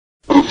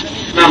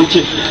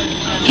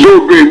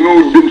دو بي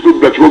نو دمسو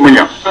دا شو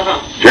منيا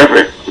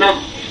شافه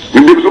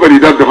من دمسو بدي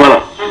دا دفارا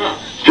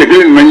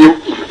شكلين من يو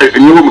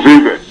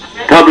مسيفه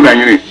كابنا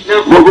يني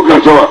مو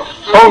كان سوا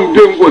أم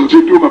دم كون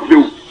تدو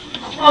مفلو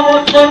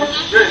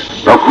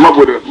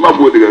ما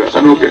بود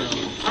أنوكه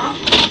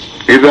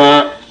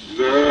إذا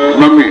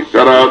مامي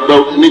ترى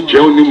دو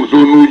نيجيو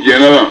نمسونو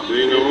جنرا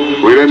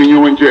ويرا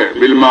نيجيو وانجه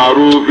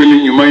بالمعروف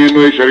اللي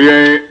يمينو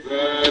الشريعة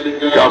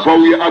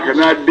كافوي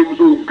أكنا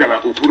دمسو كلا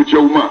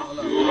أفرشوا ما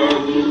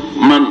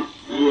من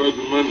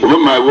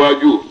وما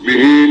واجو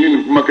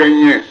بهين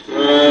مكانيه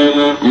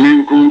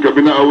منكم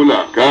كبنا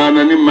أولا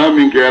كان نما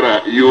من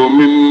كرا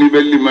يوم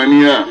نبل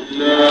منيا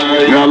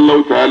يا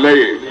الله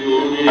تعالى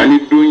أن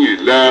الدنيا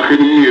لا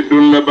خدمة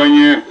الدنيا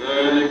بنيه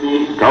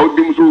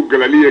كاودم سوق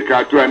جلالية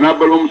كاتوا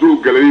نابلهم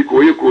سوق جلالية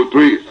كوي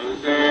كوتوي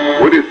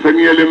ودي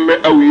السمية لما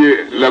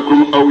أويه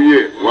لكم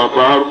أويه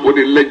وفار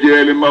ودي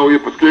اللجية لما أويه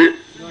بسكي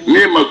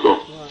نيمسو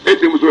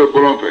إدي مسوي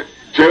بولونفه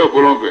شيء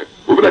بولونفه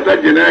وبلا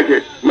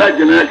تجناك لا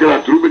جناك لا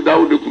تروب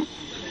داودكم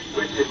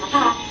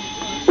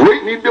وين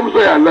ندم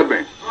سوي على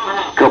بين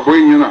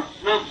كبوين هنا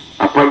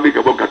أفرلي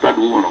كبو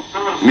كتادو منو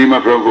نيما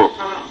فينفو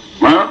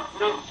ما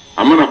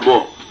أمنا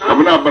بو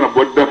أمنا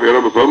بو دافع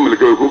رب فهم اللي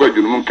كوكا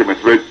جنون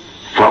كمسفج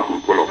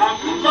فاهم كلو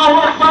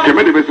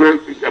كمان دي بس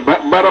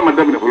بارا ما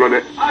دامنا فلو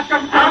ده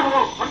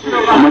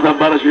ما دا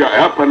بارا شيء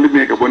أفرلي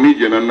مين كبوني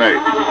جنان ناي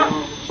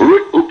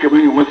روي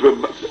وكمان يوم مسفج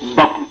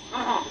باكم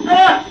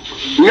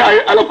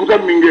نيا على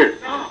كتاب مينجي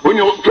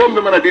ونيو توم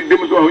بمنا دي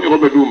دمسوا ونيو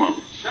بدوما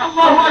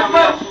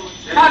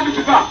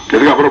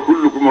كذا فرق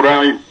كلكم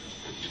راعي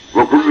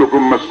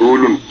وكلكم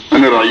مسؤول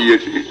عن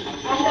رعيته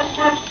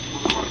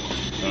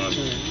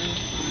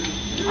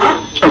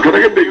كذا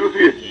كده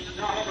يوسف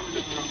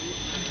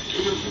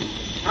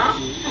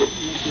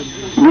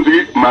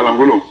نتي ما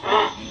لامغلو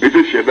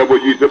إذا شهدا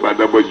بوجي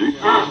تبعدا بوجي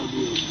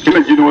هنا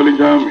جينا ولا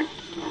جامي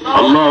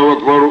الله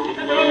أكبر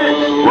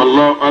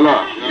والله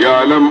ألا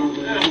يعلم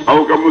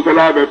أو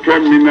كمسلابة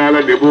كم من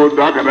على دبود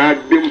ذاك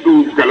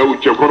دمتو كلو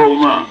تشكروا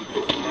ما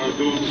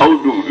أو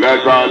دون لا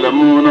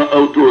تعلمون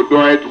أو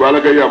تودعت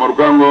بالك يا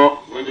مركانغو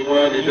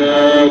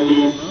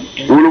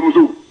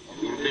ولمسو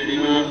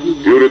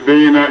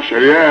يردين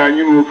شريعة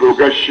ينو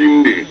فوق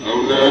الشندي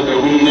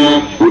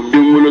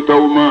ودين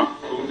توما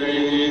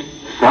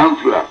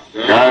سانفلا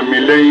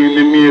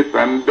كاملين مي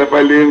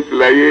سندفلين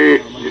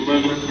فلاي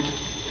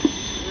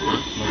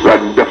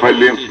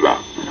سندفلين فلا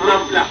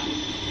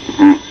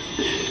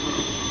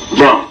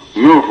bon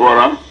nous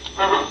voilà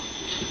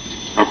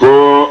ako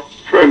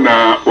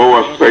fana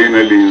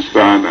ووصينا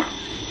الإنسان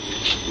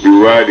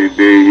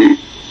بوالديه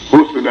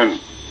حسنا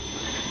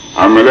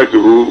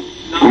عملته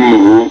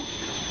أمه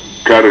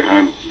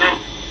كرها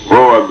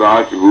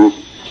ووضعته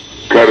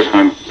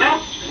كرها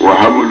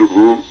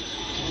وحمله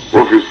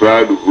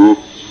وفصاله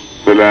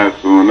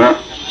 30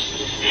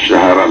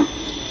 شهرا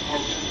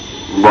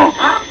bon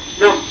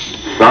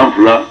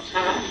سانفلا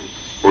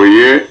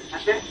ويه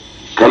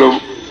كلام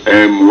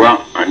موا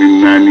عن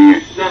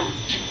النانية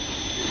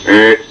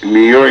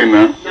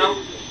نيوينا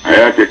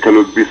ayake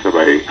kalo bisa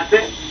baye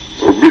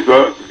o bisa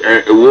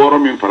woro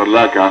min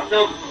farlaka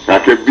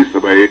take bisa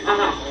baye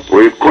o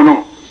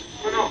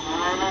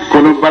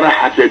kono bara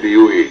hate de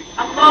yoe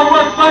Allahu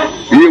akbar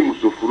yi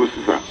musufuru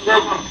sisa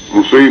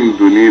musoyim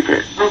dunife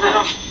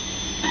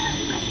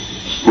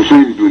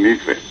musoyim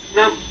dunife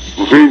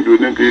musoyim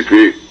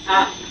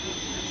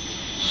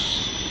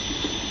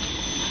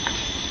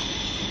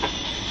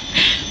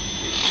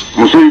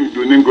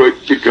duningo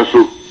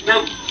ikaso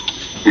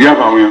ya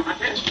famuya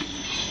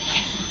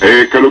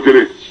kalo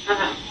kele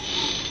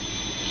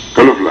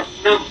kalo fla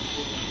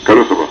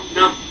kalo saba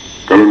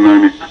kalo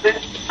nani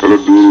kalo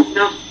duru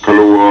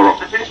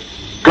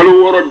kalo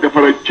woro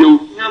defara cew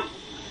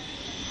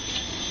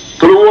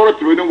kalo woro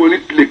tibe ngo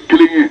nit le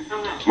kelenye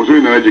muso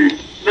ina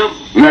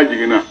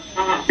najigi na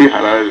I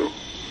halalo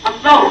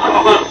Allahu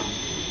akbar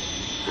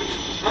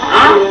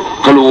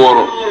kalo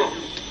woro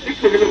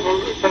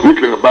nit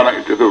le bara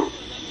itedo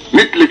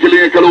nit le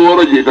kelenye kalo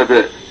woro jitate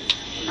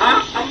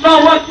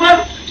Allahu akbar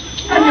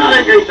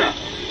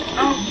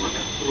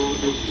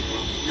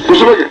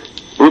Kusubage,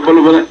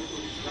 balu bana.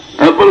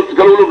 Balu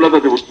kalau lu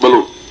belata tebut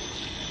balu.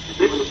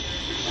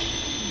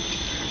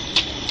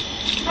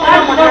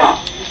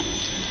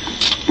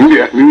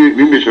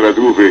 Nindi syarat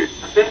tu fe.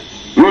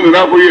 Nunu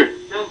na foye.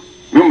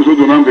 Nunu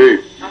sudu nambe.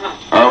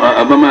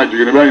 Abama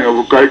jigene bani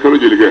abu kai kalau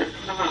jelige.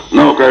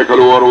 Na kai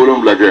kalau waro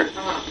ulum belake.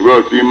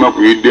 Bro tima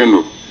ku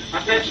ideno.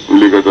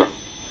 Uligata.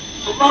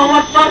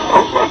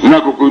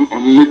 Na ku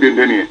ni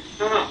dendeni.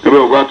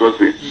 Bro gwa to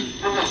se.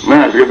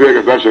 Na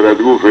asike ka syarat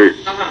tu fe.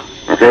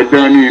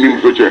 Akadani ni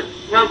msoche.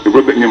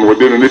 Ko be nyamo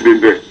deno ne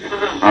dende.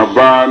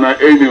 Abana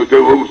eni o te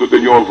o msote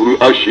nyo furu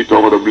ashi to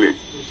ko ble.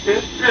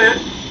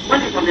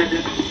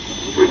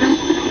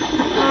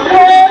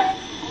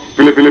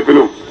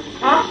 Pelo.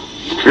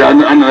 في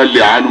أنا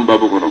اللي عانم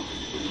بابكم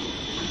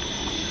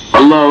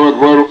الله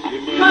أكبر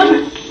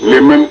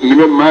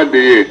لمن ما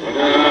دي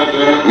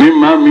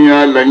نما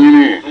ميا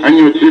لنيني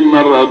أن يتم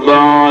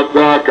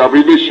الرضاعة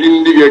كبيد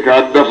شندي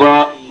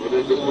كدفا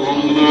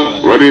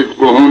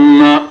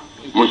ورزقهن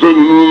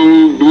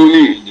مسلم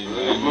دوني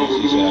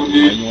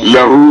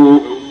له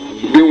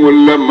دين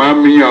ولا ما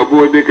من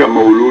أبودك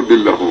مولود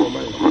له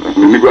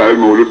نقول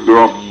المولود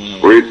درام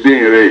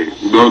ويدين ري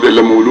دون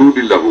ده مولود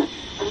له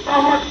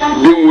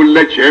دين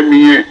ولا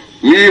شامية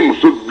ني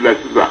مسلم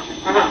بلاسا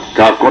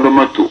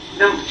كاكونماتو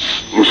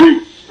مسلم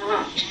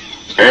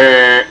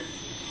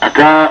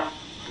أكا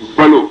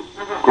بلو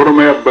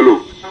كرمية بلو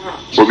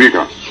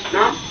وبيكا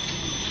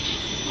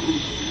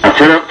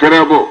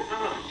فرابو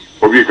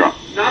وبيكا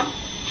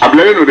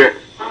أبلغنو ده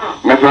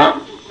نسا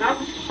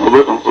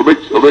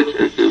وبيت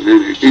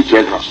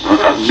إيشاكا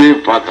دين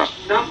فاتا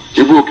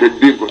يبوك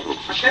الدين كسو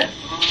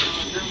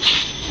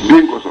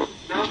دين كسو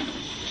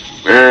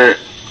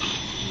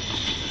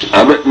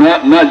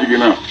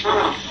ناجينا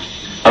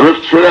أبى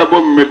فرابو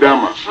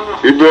مداما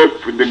يبى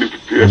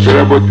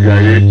فرابو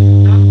تياي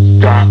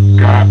ka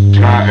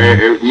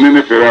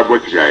nene فرابو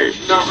تياي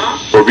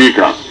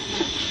وبيكا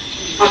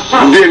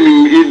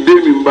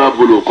دين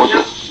بابلو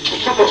كسو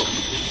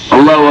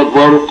الله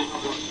أكبر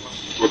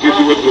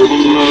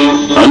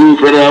أنا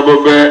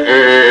فرابو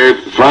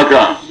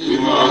فاكا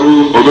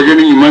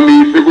وبكني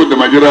إمامي سكو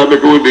دمجرا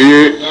بكو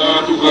ديه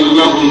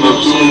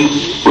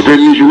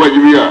وتنيش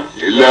واجبيا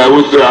إلا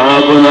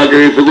وسعها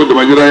فناكري سكو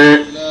دمجرا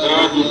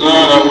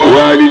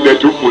والدة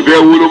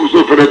وداولو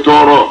مسفر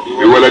تورو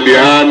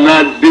ولدها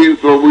نادين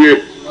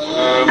صوبيه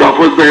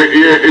كافوس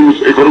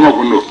إكرما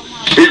كنو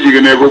إيجي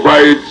كنكو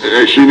باي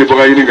شيني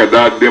بغايني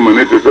كدا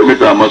ديما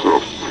نتا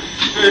مصرف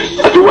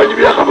أتو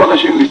واجبيا خفاق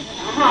شيني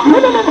لا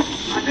لا لا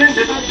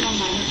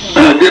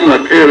أنا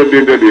دينا إيرا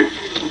دين دي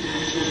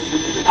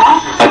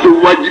أتو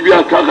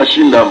واجبيا كاكا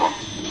شينداما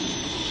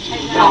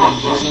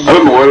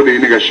أنا موارد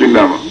إنيكا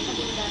شينداما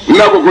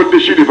نابو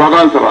كنت شيني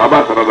فاقان سرا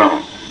أبا سرا داما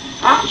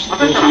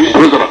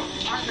أبا سرا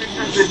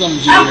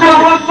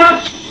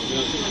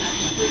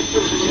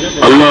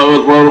الله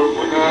أكبر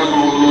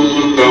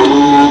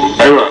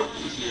أيوة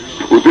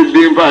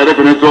وتدين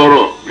فاعرفنا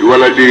تورو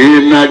ولديه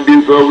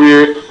نادين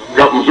صوبيه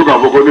musuka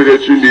foko de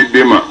chindi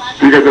dema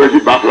fika tara si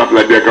bakla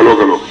la de kalo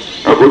kalo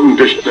ko dum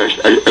de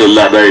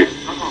la dai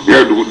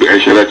ya du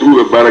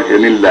sharatu baraka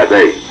ni la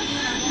dai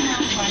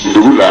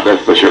du la da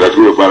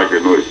sharatu baraka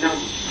no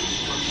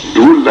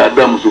du la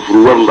da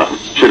musufru walla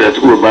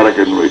sharatu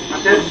baraka no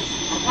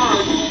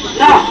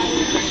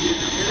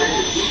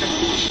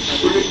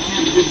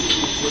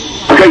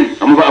akai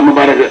amma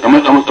baraka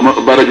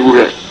amma baraka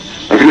buga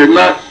akile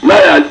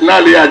na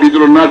le ya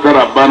didro na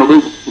tara bano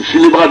be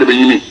sini ba de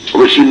benyimi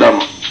o shindama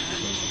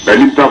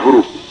دليل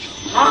تفرو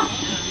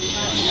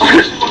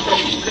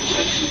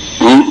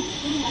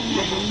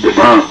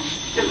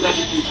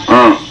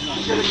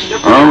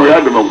ويا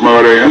دمك ما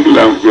وراي انت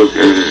لا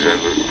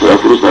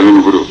تفرو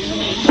سالم فرو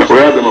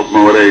ويا دمك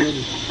ما وراي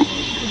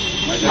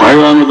ما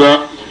يوانو دا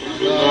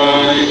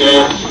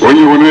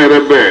وني وني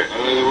ربي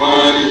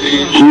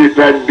شي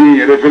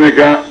تدين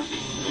رفنكا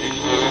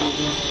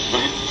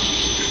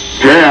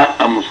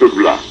يا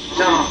مسبلا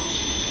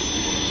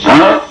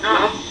ها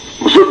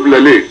مسبلا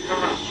ليه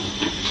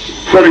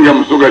سرنجا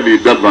مسوغا دي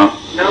دبا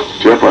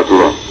شيفا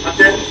تورا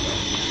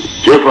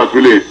شيفا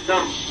تولي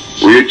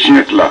ويه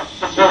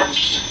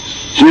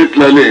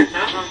تشيكلا لي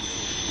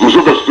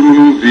مسوغا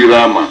سمنو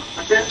ديراما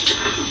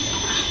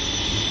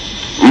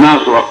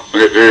ناسو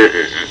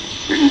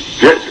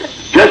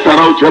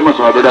كسراو تشما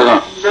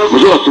سواداغا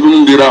مسوغا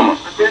سمنو ديراما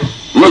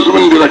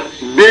مسوغا ديرا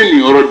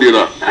ديني اورو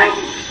ديرا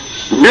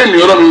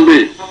ديني اورو مبي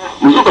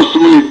مسوغا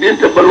سمنو دين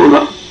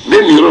تبالولا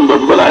ديني اورو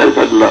بابلا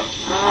يرتادلا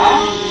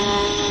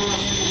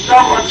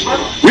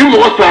ni mo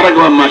wasa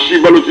raga ma shi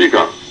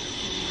balotika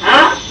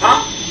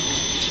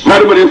na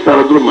da bari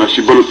sara duro ma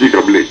shi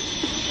balotika ble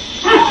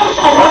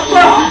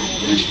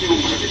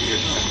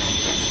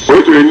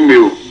oito yeni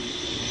meu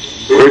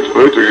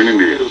oito yeni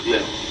meu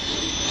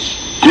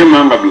ke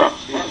manga bla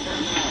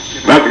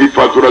na bi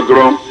fatura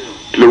duro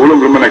le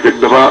wolom remana ke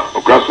daba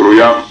o kasro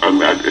ya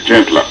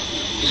chentla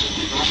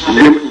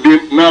di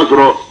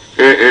nazro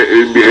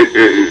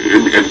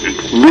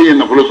ni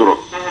na polosro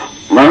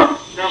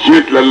na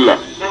شيت لله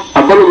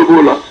أبلغ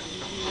بولا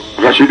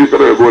غشيدي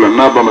ترى بولا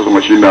نابا مسوا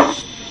مشينا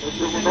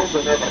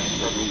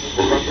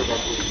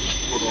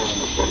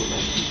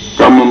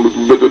كم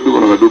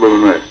بدو دوبا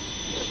مناي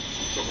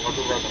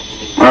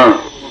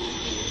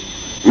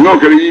نو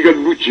كري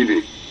يجد بوتشي دي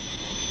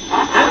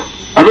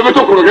أبى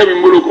بتوكل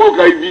كم ملوكو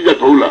كاي ديجا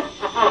تولا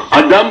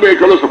أدم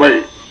بيكالو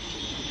سباي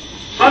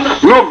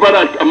no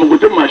barak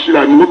amugote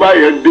mashira ni ba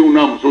ya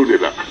deuna musode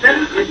la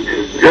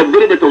ya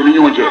bere beto ni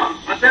nyonje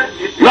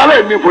la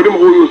la mi fodi mo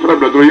yo sra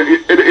bladro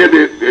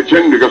de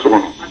chen de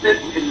gasono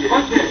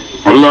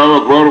Allahu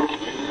akbar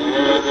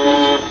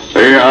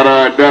ay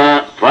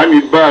arada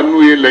fani ba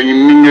nu ye la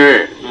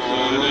nyinge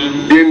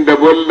din da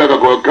bolla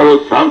ko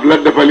kalo samfla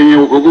da fali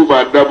ko ku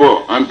ba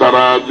dabo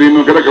antara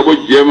dinu kala ka bo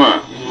jema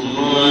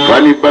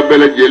fani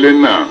babela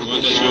jelena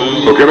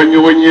o kera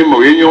nyowanye mo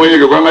yenyowanye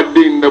ko nga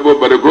din da bo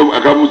bare ko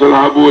aka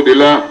musalahabu de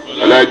la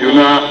ala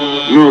juna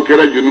no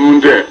kera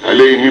jununde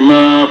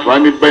alayhima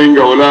fani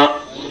bainga wala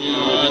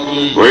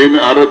wa in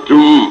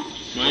aratum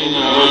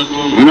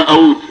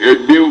نأوت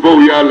الدين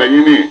فو يا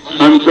ليني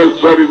أن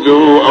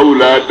تستردوا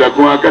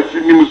أولادكم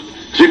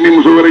سني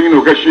مسورين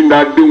وكشين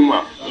دا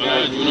الدوما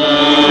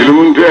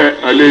المنتهى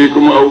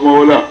عليكم أو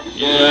مولا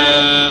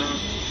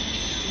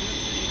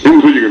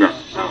إن سجنا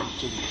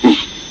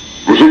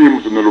مسلم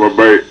مسلم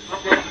الرباي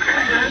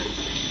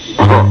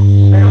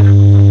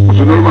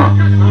مسلم ما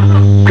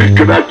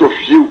كذا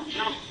تفسير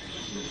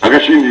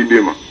أكشين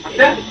يديما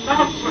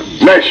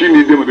لا شين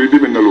يديما ده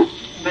يديما نلو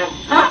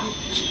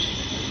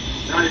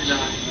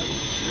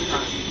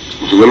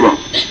مسلم ما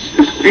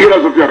إيرا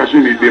سفيا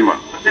أكشين يديما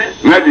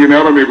نادي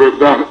نارا ميقول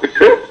ده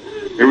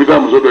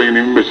مسلم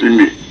يعني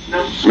مسلمي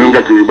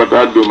nunga ki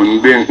batado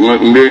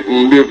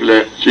mende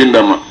fle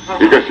shindama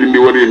ika sindi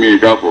wari mi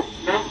gafo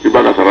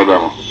ibaka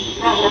saradama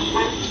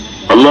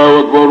Allahu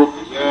akbar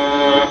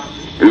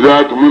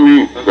idza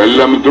tummi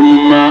sallamtum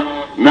ma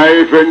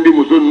naifendi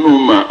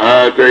musunnuma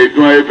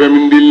ataitu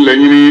aifem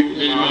dillani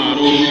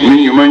min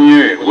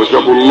yumanye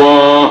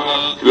wasaqullah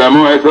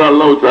lamu asra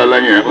Allah ta'ala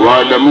wa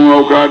adamu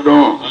wa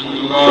kadon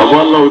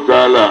Allah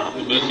ta'ala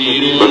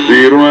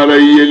بصير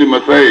علي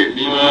المساي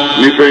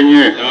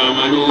نفنيه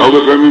أو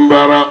بفهم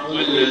بارا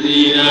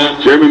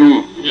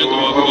شمنو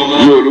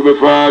يولو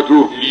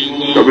بفاتو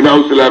كبنا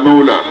أوسلا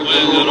مولا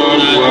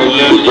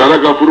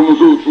وسارك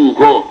فرمسو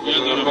سوكو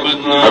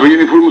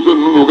أبيني فرمسو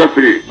نو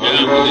قصري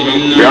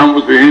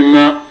بأنفسهن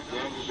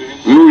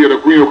نو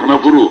يركوين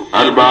يخنفرو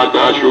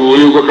 4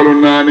 أشهر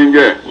وكلنا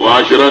ننجي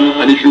وعشرا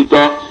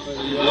أنشوتا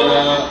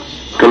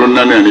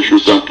كلنا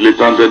ننشوتا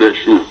لتان تدى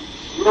شو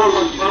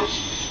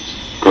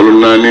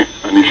كلنا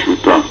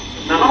ننشوتا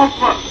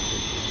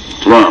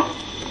تمام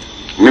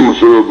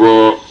نمسو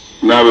بو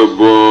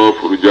نابو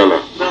فرجالا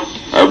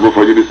أبو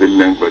فجر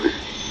سلين بدي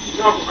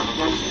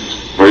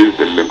فجر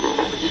سلين كو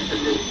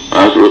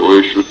أسوأ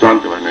ويشوتان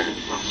تمانه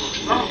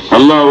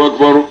الله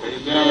أكبر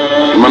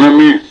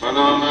منامي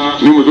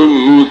نمسو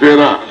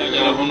نوسيرا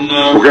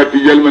وكاتي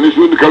جلمني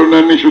شو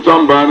كلنا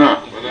نشوتان بانا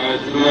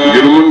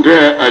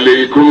جلمنته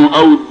عليكم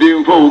أو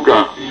الدين فوقا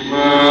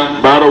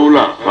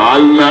بارولا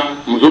فعلنا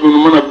مسوب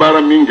من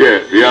بارا منك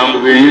يا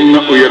مزهين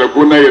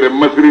ويركونا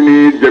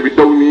يرمسرني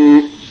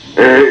جبتوني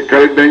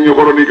كارد دنيا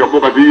يقولني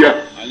كبوكاتيا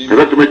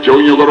كذا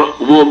تمشون يقول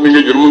هو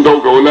منك جرمون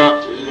داو كولا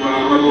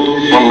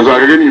ما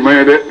مزاجني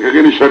ما يده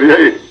كأني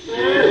شريعة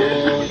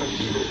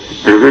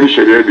كأني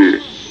شريعة دي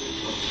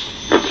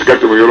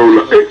أتذكرت ما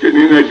يرولا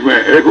كني نجمع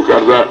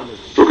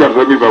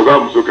كوكارزا مي بوغا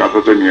مسو كارزا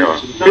تنيا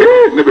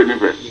نبني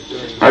فيه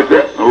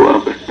هذا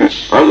هو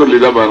هذا اللي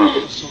دبنا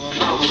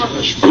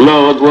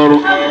الله أكبر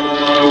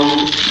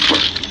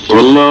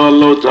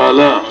والله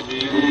تعالى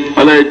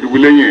على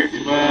يدبلني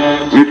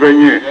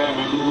نفني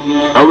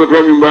أو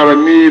كم بارا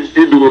نيد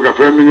يدبو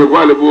كفرمي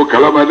يقال بو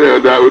كلام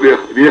هذا ودي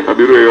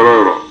خبيره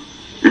يرى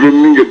يبين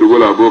مين يدبو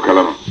لا بو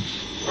كلام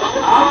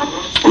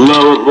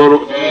الله أكبر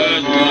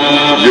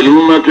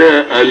جلومك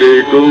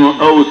عليكم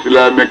أو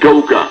سلامك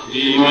كوكا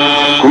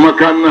كما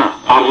كان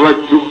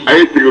عرجت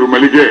أي تجر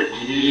ملكه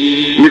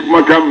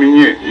نكما كان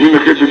مني من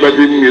خطبة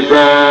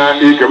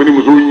النساء كبني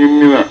مسوين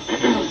مننا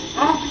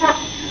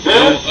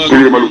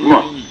تجر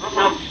ملكما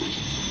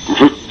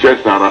مسوين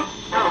جسارة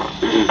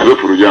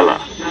ألف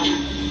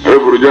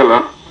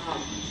رجالا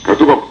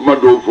كتوبة ما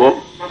دوفو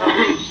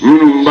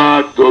من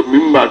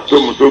باتو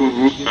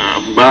مسوين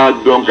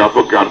بادون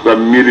كافو كارتا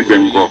ميري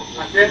بنكو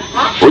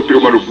وتجر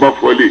ملكما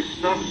فولي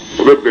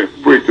وبebe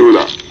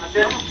فويتولا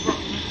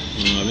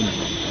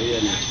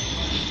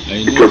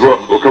كذا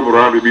وكم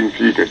رامي بين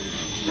فيك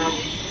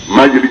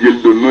ما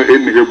جل دونو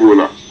إنك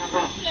بولا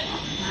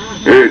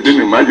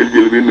دين ما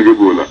جل بين إنك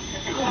بولا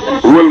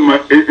والما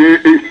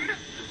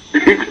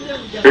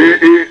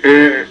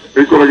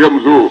كل جام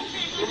زو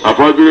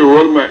أفادري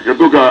والما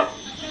كتوكا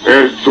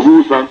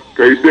سكوسا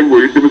كيدنغو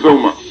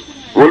يدمسوما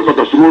والما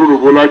كسرور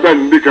بولا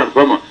تان ديكار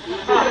سما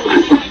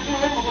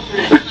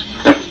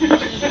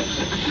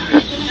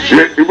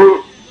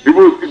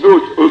ibu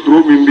osro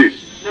mindi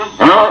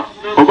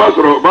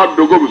obasro ba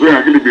dogo muso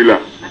yakili bila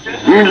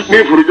ni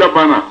furuja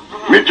bana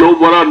ni chow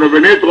bora no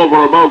bene to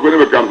bora ba ko ne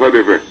be karsa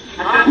de fe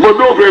bo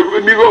do fe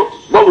ni go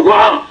ba ko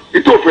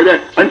ito fe de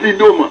anti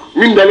doma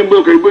min dalem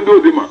bo kay bo do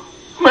de ma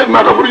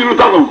ka furuju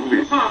ta ko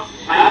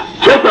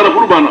che tara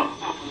furu bana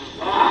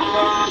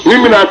ni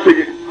mina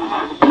tege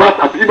ba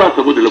ati ba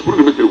sa bo de la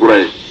furu de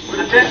kurai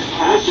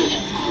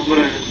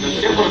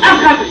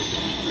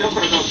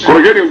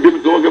Korogeni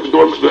ndim doa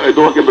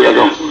ke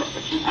begagam.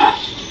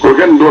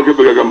 Korogeni doa ke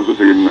begagam so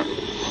segina.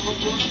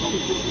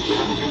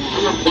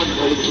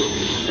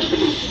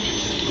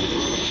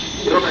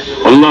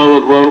 Allahu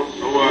Akbar.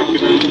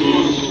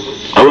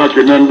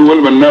 Awakinan duwal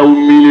manna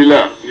ummi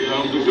lillah.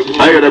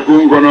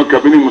 Ayrakum kono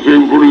kabini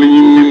muslim furli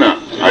nyinna.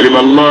 Alim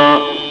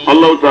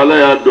Allah Ta'ala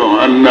ya do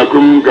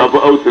annakum kafa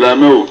aw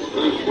salamu.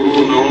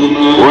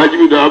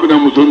 Wajibu da abna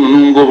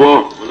musunnun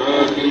gofo.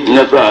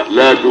 Nasa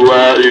la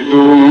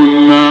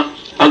tuwaiduna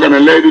agana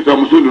laidu ta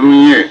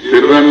musulunye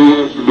sirran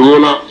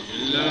dola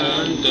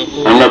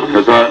anab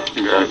kasa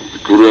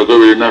kuru to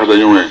be na da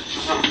nywe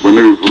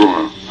bone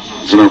furuma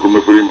suna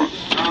kuma furima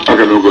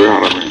aga no go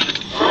harame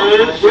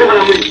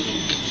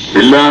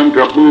إلا أن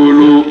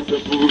تقولوا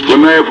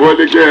كنا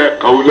يفولك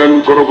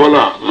قولا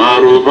كرفلا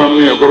معروفا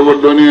يقرب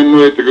الدنيا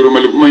إنه يتقروا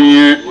ملك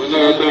مني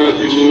ولا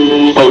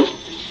تأتموا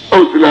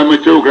أو سلامة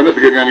شوكا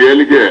نسكا كان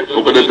يلك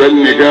وقد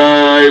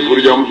تنكا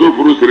فرجا مصوف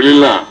رسل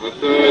الله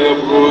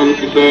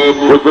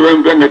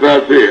وسلم تنك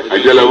تاسي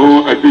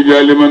أجله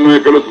أتجال من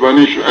يكالو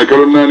سبانيش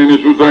أكالو ناني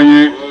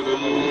نسوطاني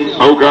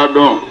أو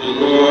كادو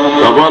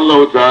كفى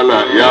الله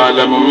تعالى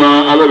يعلم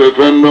ما على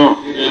بفندو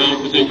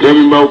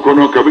كم باو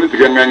كونو كبنت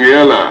كان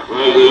يلا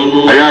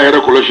أيا يرى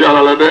كل شيء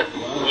على ده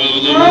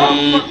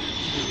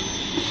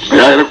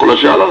أيا يرى كل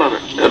شيء على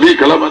ده يبي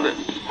كلام ده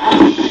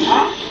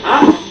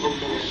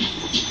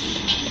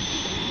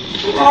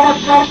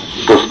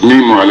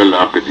تصميم على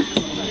العقد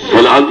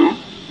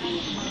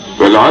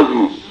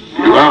فالعزم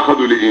يؤاخذ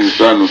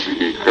الإنسان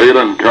فيه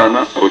خيرا كان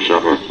أو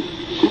شرا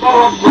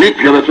نيت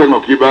كلا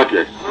سنو كي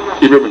باكي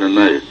إبه من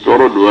الناي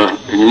تورو دوا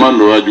إنمان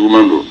دوا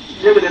جومان دوا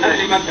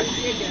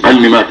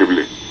أني ما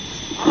كبلي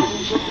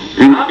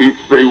إن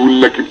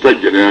إستيقول لك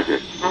بتجد ياك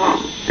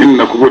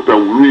إن كبوتا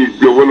ولوي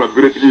جوالا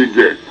بريتلي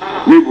جاي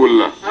نيبول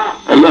الله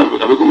الله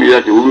أبكم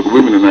إياك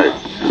وبه من الناي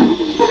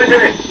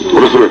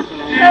ورسول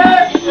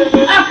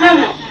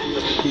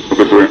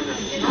بسوين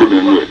بمن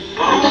الناي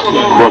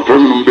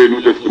وفرمن بينو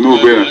تسكنو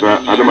بينا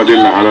هذا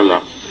دلنا على الله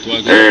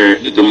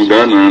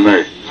جمدانا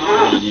ناي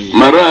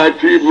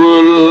مراتب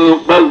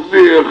القصد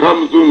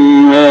 5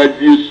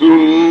 هاجس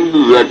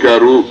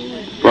ذكروا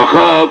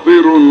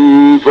فخاطر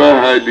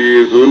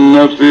فحديث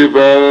النفس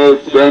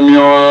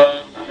فاستمع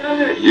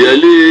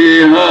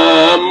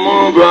يليها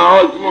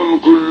فعزم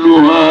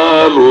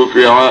كلها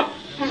رفع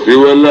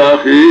سوى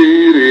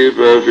الأخير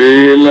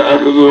ففيه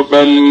الأخذ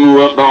قد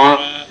وقع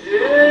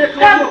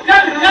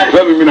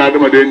فمن من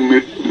عدم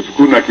دين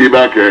مسكونا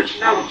كيباك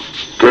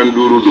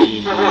كندورو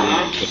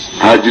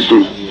حاجس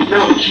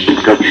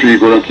كتشي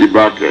كونا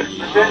كيباك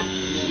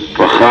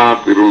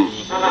فخاطر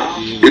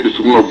إذ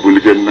سكونا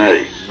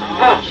بولكناي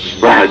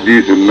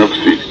فحديث النفس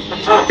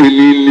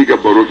إني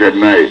كبروك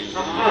الناي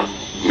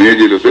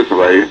نيجي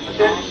لسيسراي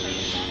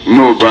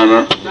نو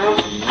بانا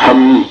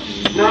هم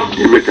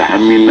يبقى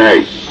حمين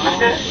ناي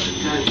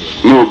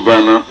نو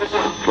بانا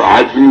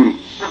فعزم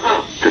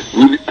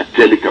كتولي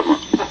أكالي كما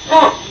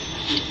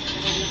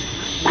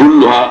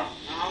كلها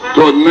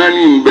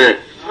توناني مبا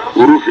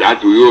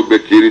ورفعت ويو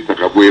بكيري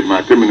تقبوي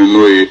ما تمن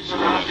النوي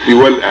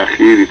سوى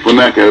الأخير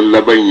فناك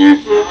اللبنية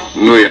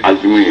نوي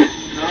عزمية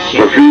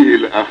ففيه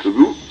الأخذ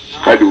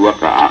قد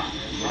وقع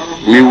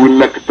نيقول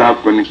لك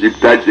تابن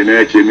جبتا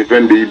جناك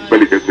نفن دي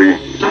بالك سين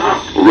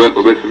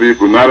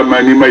وبسبيك نار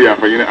ما نيما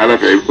يافين على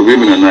في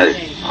من الناي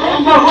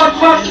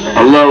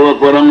الله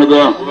أكبر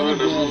رمضان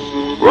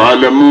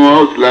وعلى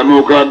وسلم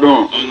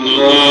وكادون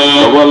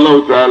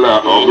والله تعالى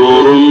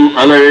أغفر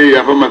عليه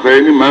يفهم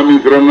سيني ما من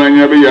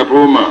سرنا يبي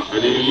يفهما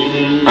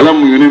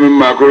ألم يني من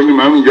ما كرني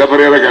ما من جفر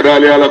يرك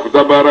دالي على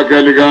كتبارك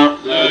لك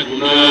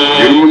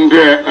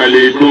يرمنت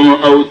عليكم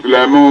أو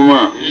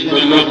سلامهما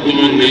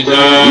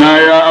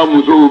نايا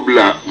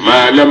أمسوبلا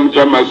ما لم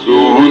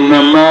تمسوهن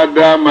ما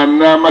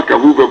دامنا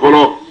مكفوف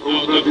فلو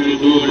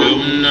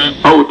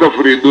أو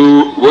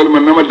تفردوا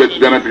والمن نمدت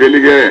جانت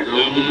غلقة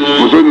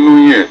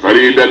مسنونية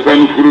فريدة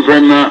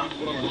فرفنا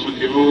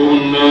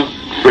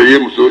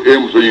سيمسو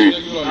ايمسوين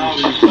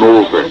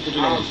أصنوفة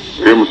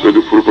ايمسو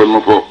دي فرفن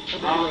مفو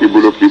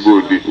يبولو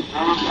كيبول دي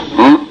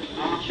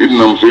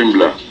إدنا مسوين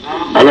بلا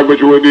على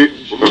بجوة دي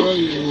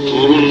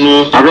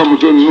أغا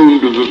مسنون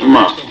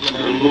دزسما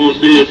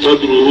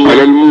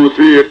على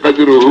الموسي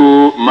قدره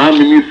ما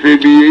من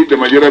السبي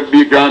دمجرب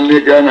بي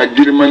كان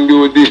أجير من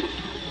دي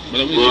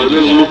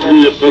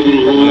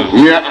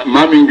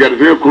ما من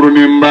جرزي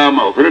كروني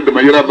مباما وفرد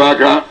ما يرى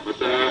باكا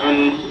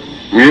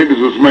نيه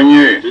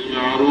بسوسمانيه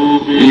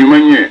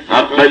نيمانيه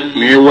حقا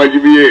نيه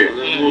واجبيه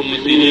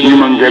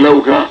نيمان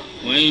جلوكا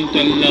وإن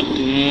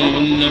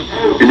طلقتموهن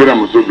إبرا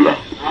مسبلا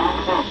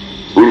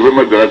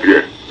ورفما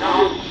دراتيه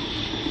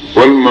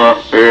والما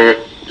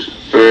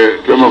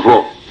كما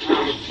فوق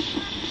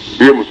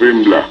هي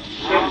مسلم بلا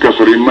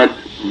كسريمات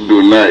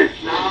دوناي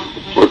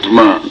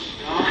وتما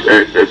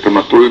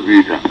تمطوي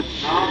بيكا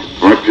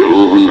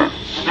واتروهن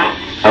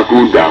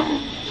أكون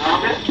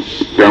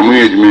دامو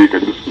يجمعي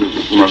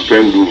كدسما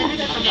فندوما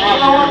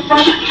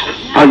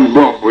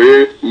أنبون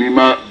ويه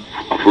مما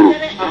أفرو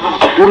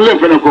لين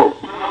فنكو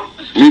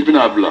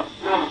نيبنا أبلا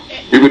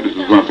يبدو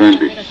دسما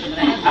فندي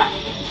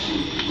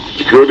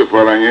شو دي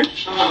فرانيه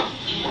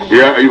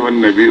يا أيها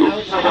النبي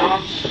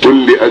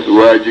قل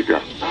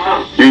لأزواجك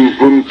إن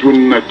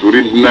كنتن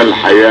تردن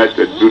الحياة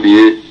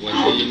الدنيا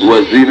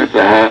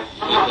وزينتها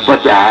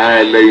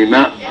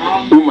فتعالينا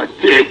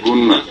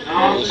أمتعكن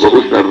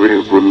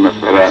وأسرهكن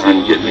سراحا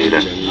جميلا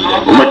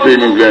أمتعي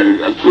من بلاني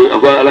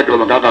أقول لك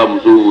لما قاقع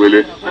مسوه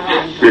ولي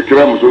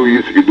فكرة مسوه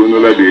يسكي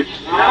دون لدي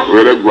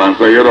ولك وان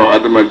سيرا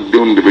عدم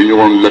الدون دي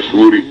بنيوان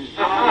لشوري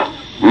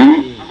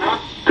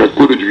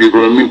كتكود جيكي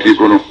كنو منتي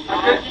كنو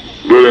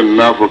دول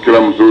النافو كلا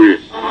مسوه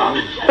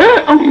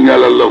أم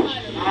يالا الله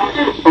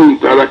أم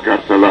تالا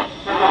كارتلا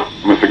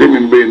مسكي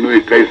من بين نوي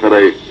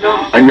كايسراي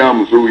أنيا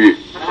مسوه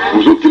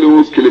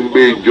مسوه كلمة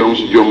بي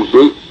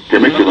جومسول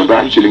كمك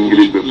نباش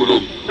chilingili be bolo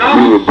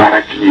min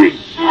baraki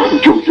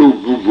jojo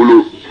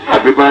bubulo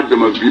abeba de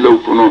ma villa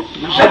kono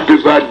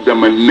abeba de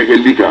ma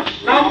negelika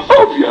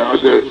bien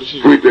ade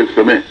fruit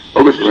semaine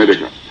obe semaine de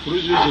ka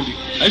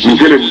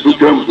ngele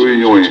mtukam so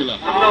yinyoye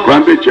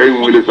kwande chai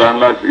mwele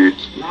sanga fi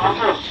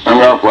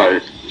anga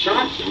fae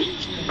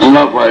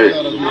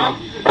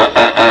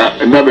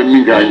na be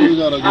mingani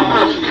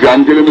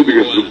gangele me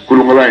diga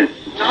kulungolai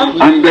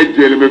anda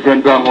jele me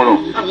fenta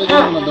ngono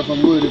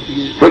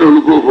fado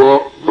lugo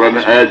fo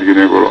wana ayati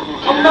gene goro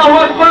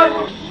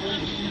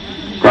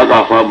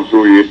kaga fa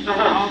musoye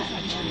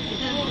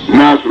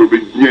nasru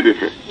be nyede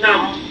fe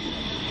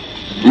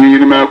ni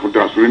ni ma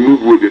futa so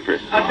nouveau de fe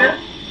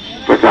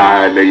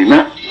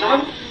فتعالينا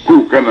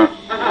كوكنا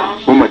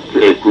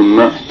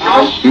ومتعكنا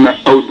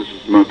نأود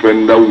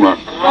مفندوما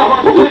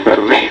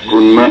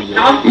وأسرحكنا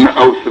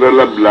نأوسر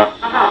لبلا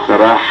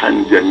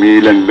سراحا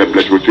جميلا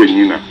لبلا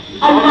شوتينينا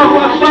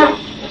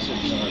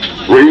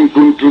وإن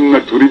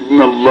كنتن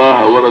تردن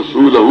الله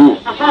ورسوله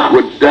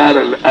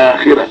والدار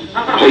الآخرة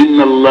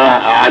فإن الله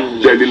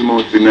أعد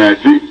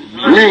للمحسنات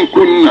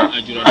منكن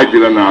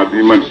أجرا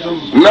عظيما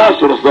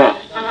ناصر صار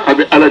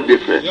أبي على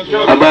الدفاع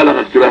أبي على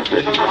الكرافة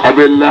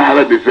أبي الله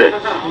على الدفاع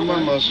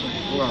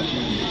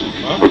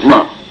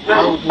اسمع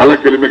على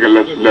كلمة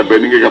لا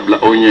بينك قبل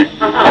أوني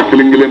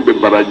أكلين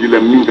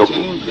بالبراجيل من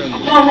كفو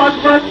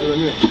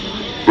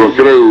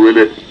بكرة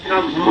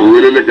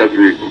ويلة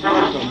لكاسي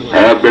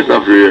أبي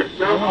كافي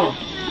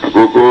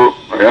أكوكو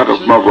أيا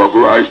كسمع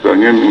بابو عايشة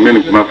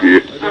من ما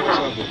فيه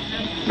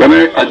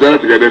دنا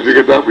أجرت كده في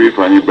كده في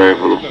فاني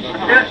بايفلو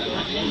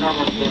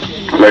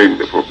لا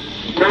يندفو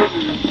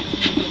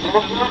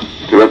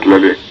كلات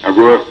لالي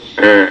أقول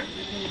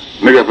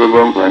نجا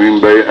فهم فاني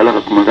باي على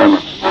خط مكانه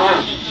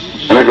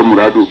على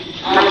كمرادو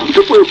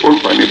تقول فهم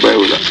فاني باي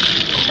ولا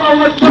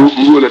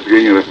مو ولا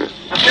تغني رفع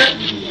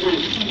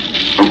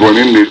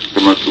أبونين دي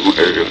تما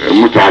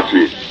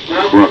متعتي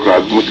كنا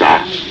قاعد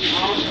متعة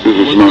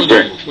تسمع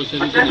فين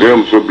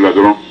يوم سبلا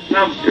درون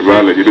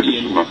يبقى جديد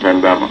تسمع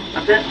فين داما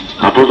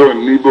أبوزو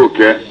نيبو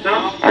كه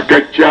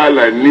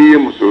أكتشالا نيه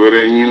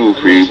مسورين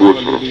وفي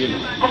بوسرو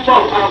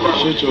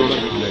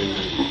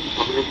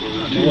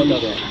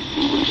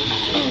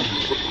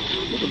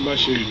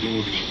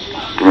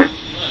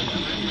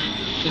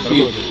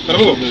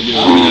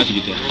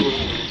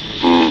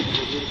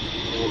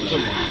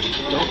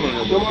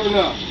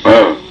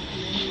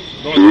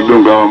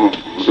Don't go,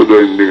 so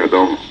don't dig it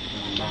down.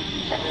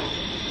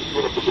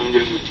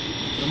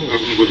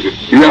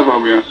 Yeah,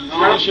 Mamma.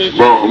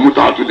 Well,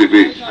 Mutatu de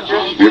Bay.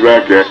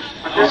 Nibaka,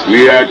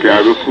 Niaka,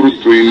 I will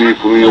fruit to any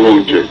for your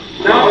own check.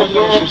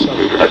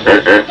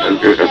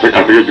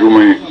 I think you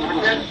may.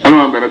 I don't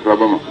know better,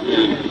 Sabama.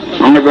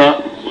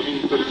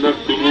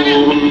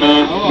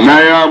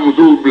 Naya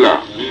Mudubla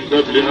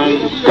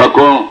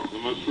Kakon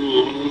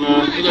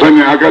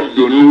Sani Agad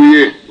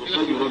Dunuye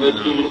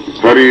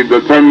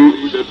Faridatan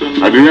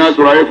Adunya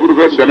Turai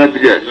Furfet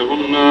Danatge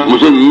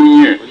Musul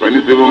Nunye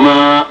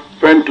Fanisibuma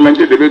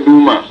Fentlante de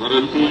Beduma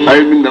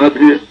I mean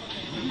Danatge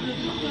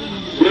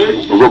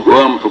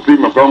Ugoam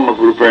Upima Kong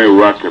Furfay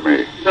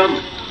Wakame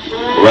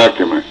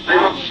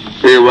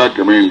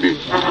Wakame Indi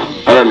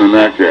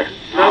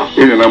Alanake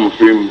ina na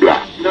muslim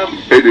bla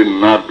edin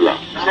na bla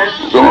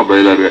zoma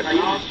bailare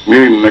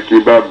mirim na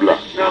kiba bla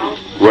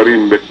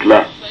warim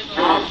betla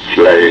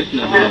fly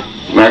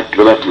na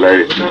kla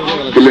fly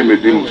kile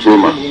medin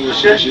musoma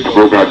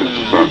aboga de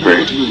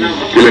sanfay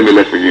kile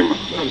mele fegima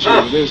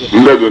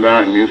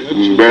ndadona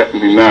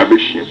ni na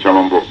bishi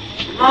chamambo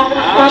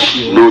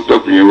do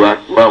topin wa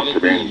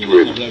seben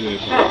tuwe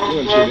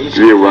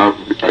tie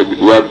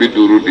wa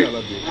bidurudi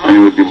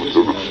ayo di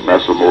musoma na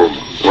somo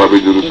wa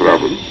biduru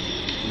travel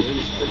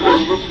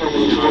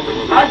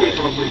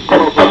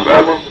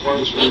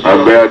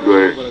bad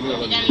way.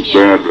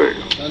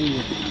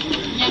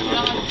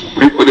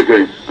 People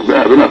say,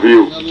 "I'm not for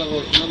you."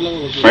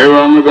 I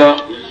want to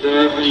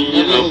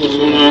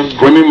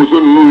when you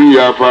Muslim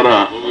ya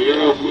fara,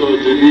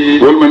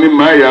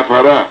 والمؤمنين ya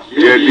fara,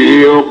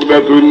 يديه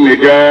عقدة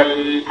النكاح.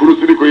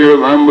 Fruit ko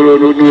yo ambro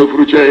no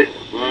fruit.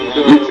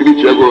 Ni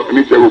chago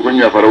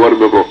kunya fara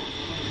warbe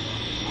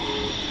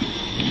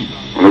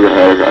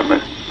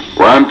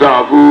وأن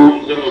تعفوا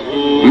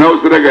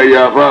نوسرك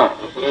يافا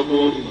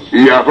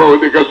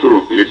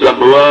ودكسروا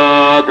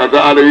لتقوى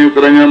كتعالى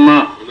يسرا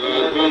يما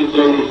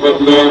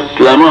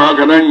سلاما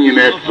هكذا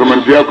ينك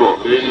سمنتياكو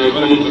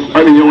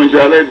أنا يوم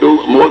جالي دو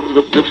موت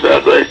نفسي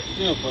أتاي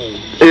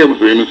أي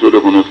مسلمين سودة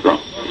فنسكا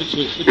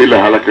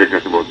إلا هلكة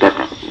كتبو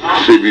تاكا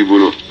سيبي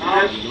بولو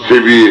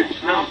سيبي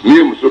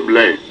نيم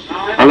سبلاي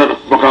على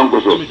مقام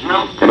كسو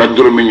كنا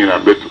دور منينا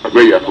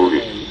أبي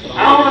يافوري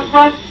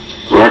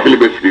wakili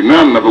besi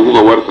nan na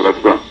buga warsara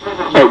sa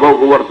ai ba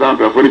ku warta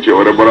ta fani ce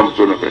wara baram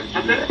so na kai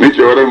ni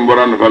ce wara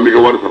mbara na fami ga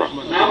warsara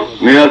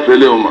ni ya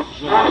sele uma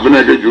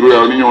abina ga juru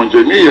ya ni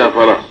nyonje ni ya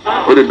fara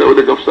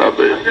ode gafsa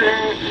ba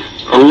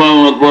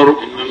Allahu akbar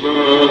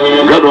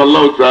gado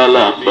Allah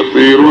taala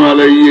tasiru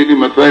alayhi di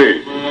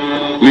masai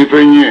ni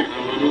fenye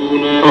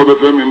o be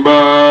fami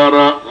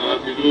mbara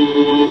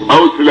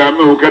أو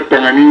سلامه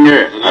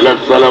كتغنينه على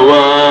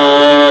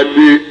الصلوات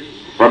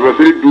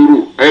فرسل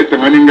الدورو أي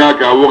تغنينه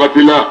كوقت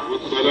لا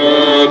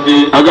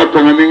أجا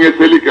تغنينه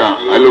سلكا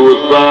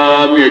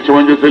الوسامي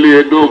كمان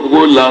سلي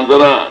دوغو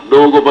لانزرا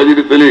دوغو بجير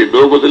سلي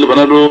دوغو سلي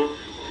بنادو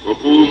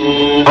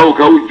أو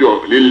كوجو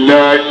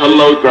لله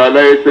الله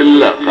تعالى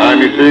يسلا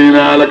خانسين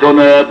على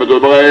كونه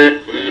بدوبغي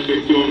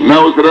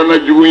ناوسرنا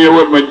جوية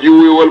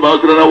والمجوي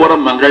والباسرنا ورا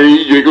منغاي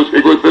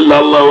يجيكو سلا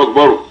الله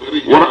أكبر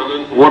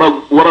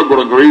ورا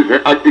غرغريس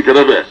أكتي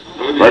كذا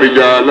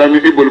فرجالا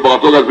يبول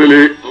باطوكا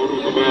سلي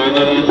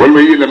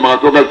والمي لما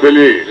توكا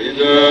سلي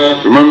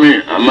سمامي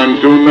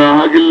أمنتونا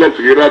هقل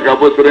سغيرا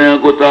كبسرين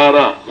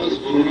كتارا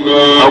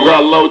أوقع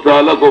الله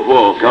تعالى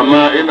كفو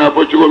كما إنا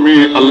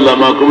بشكمي الله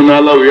ما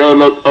كمنا لو يا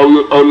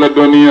أولاد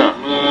الدنيا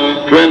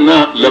فإن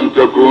لم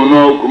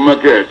تكونوا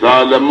كمك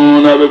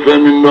تعلمون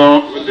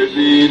بفهمنا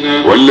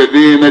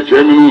والذين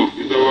تشمنوا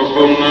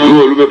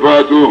نقول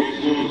بفاتوا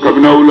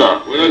كابن أولا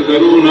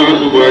ويذرون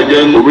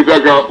أزواجا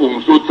وبتاك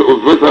أمسوت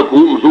أفسك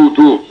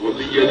أمسوتوا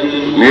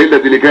نيلة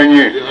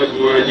دلكانية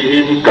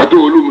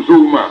كتولوا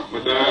مسوما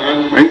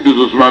عند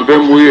زوسمان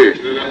فهموه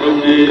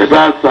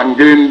كتا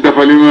سانجرين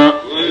دفلما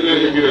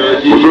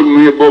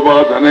مسلم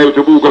يبوبات أنا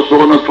يتبوك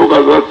الصغنى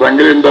الصغنى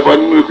سانجرين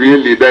دفلما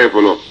كيلي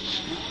دايفلو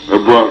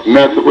أبوا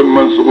ناس كن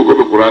منسوقوا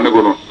بالقرآن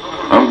كنوا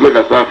أملك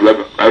أساف لب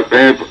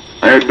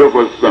أي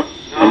دفلسا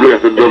أملك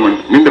أسدومن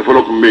من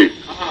دفلوكم بي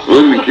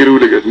وزن كيرو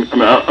لك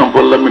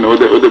أنفل من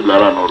ودي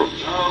بلاران ورو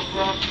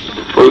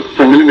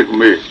سانجرينكم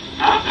بي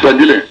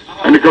سانجرين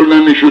أنا كلنا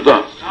نشوتا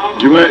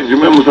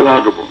جماع مسلحة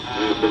كبو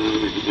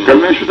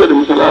كلنا نشوتا دي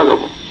مسلحة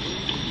كبو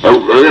أو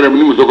غير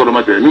من مسكر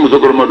ماته من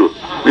مسكر مادو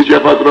نشيا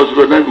فاتورة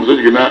سلونا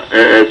مسجنا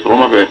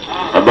سوما في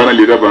أبانا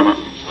ليدا بانا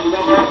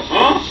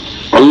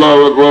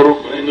الله أكبر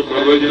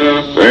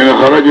فإن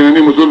خرجنا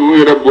نمسل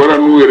نوير بورا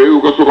نوير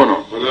يوكسوكنا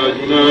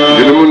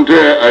جنمنت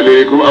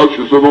عليكم أو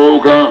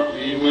شسبوك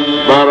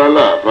بارا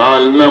لا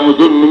فعلنا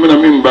مسل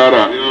من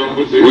بارا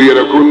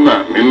ويركنا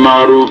من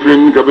معروف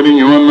كبني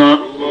يوانا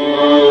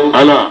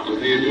ألا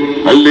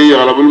اللي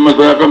يغلب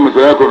المساق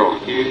مساكنه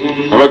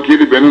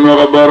أبكيد بيننا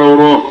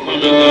غباره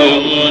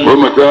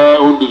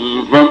ومتاع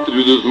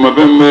جزء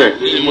مفهمه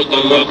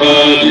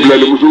بلا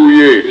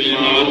المسوية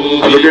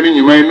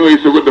أبكيني ما إنه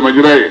يسقط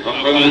مجراه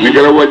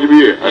نقرأ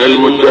واجبيه على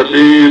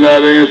المتقين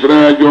على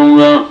إسراء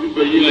جونغا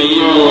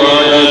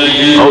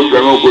أو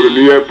سمو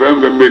كرلية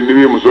فهم بين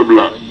النبي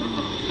مسبلا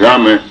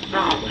يامه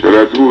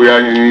شراتو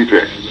يعني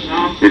نيته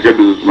يكاد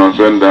جزء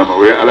فهم دام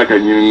ويا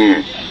كان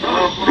يني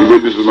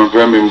يقول جزء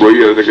فهم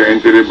بويه لك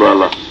أنتري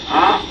بالا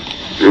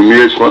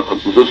يميز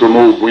مسوس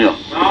مو بنيا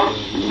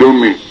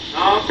دومي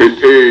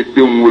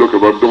دم ولا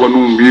كبار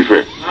دوغنون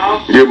بيفه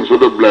يجي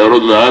مسوس بلا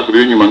رد لا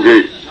أسريني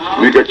مانجي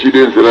نيكا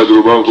تشيدين سلا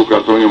دروبان كو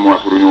كارتوني مو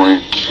أسروني وين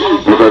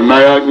مثلا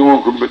نايا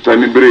نيوم كم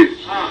بتاني بري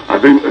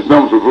أدين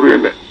نام سفوري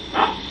عنده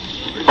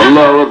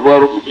الله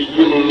أكبر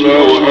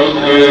الله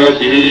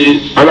وحياته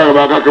على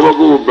باكا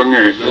كبكو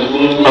بنيه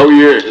أو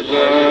يه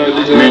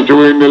من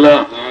جوين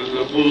لا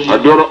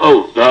أدور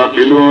أو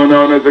تاكلون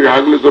ونسك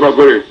حقل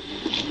سرافري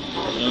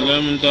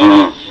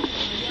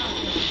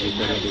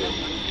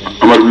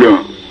أمر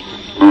بليون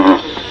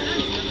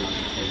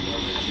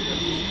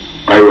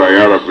أيوة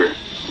يا ربي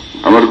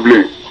أمر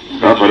بلين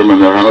سافر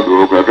من الغانات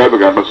وروكا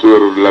كابك عم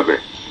بسور اللبي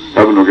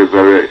أبنو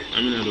كذابي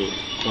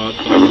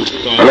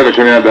ألا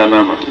كشنيا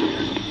داناما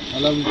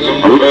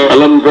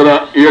ألم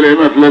ترى يلي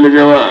مثل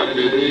الجواد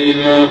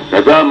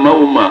كذا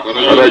موما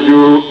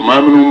رجو ما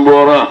من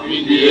بورا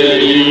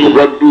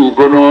وقدو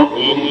كنو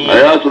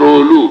آيات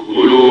رولو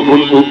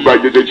قلوب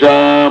بجد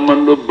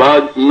شامن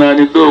بعد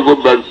ناني دوغو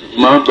بس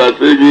ما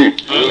بسيجي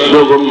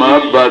دوغو ما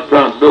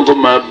بسان دوغو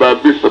ما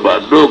بابي سبا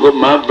دوغو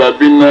ما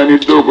بابي ناني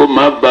دوغو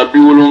ما بابي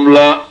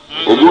ولملا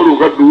وقولوا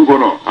قدو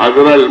كنو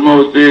عذر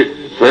الموت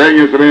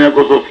سياني سريا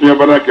كسوفيا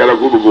بنا كيالا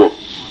كوبو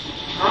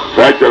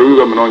سيأتي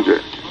روغا منونجي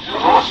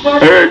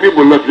ni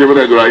bolla fiye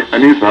bana dura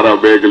ani sara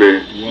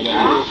begle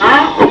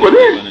ko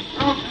ne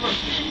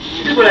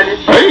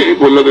ai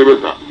bolla de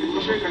besa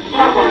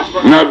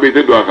na be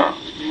de do aka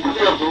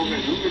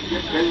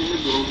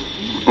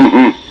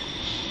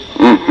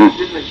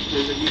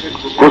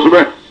ko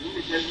sube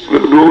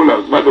do la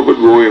ma do ko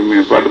do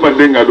yemi fa da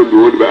denga do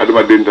do be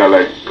adama denta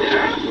lay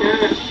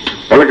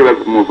ala kala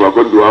mo fa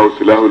ko do aw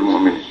silahul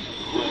mu'min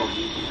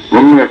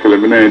mum na kala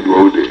bina do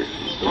awde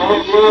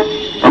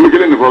am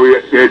kele ne faw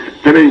ye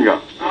tenenga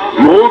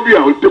mo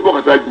biya o te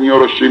bokata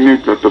nyoro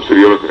shini ta tafsir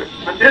yorote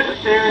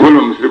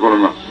wala misri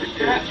korona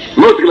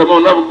no tikla mo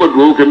na ko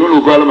do ke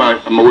no ko ala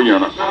ma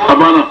wunyana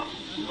abana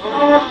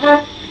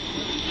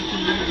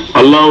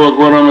Allahu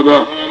akbar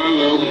amada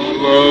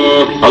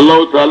Allah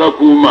ta'ala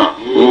kuma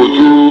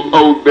wuju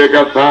au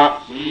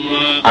begasa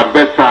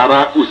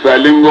abesara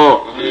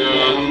usalingo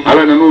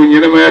ala nanu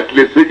nyene ma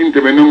yatle segin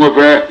te menungo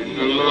fe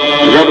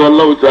gado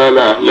Allah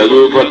ta'ala la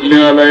do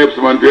fatlina ala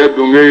yabsman te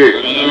dunge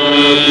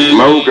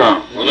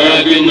mauka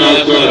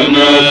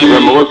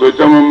ma waso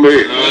chamambe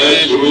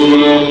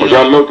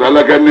Allah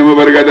ta'ala kan ne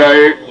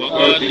mabargadaye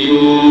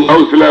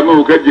أو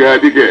سلامه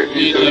كجهادك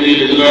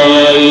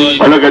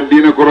ولك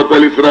الدين كرة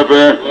الإسراف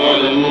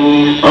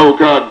أو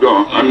كادو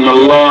أن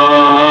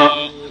الله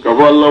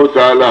كفى الله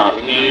تعالى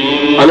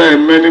على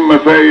من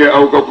مسايا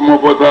أو كفما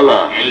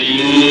فتلا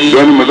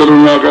دون مثل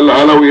الله قال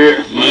علوي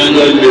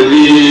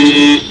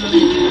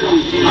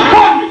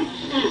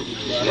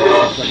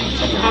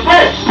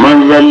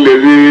من ذا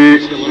الذي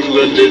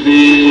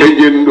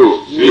يجندو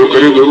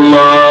يقرض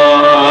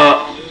الله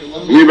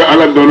نيبا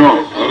على الدنو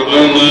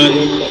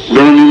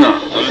دونينا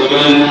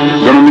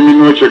دوني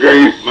منو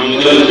شكاين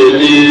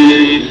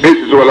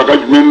ايسو ولا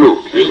قد منو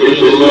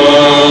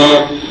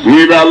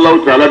نيبا الله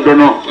تعالى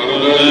الدنو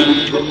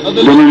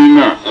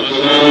دونينا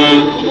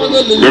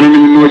دوني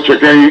منو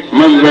شكاين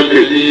من ذا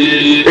الذي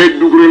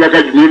ادغري لك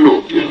منو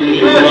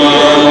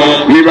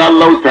نيبا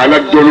الله تعالى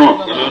الدنو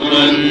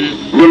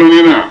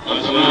دونينا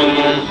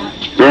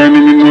دوني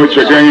منو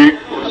شكاين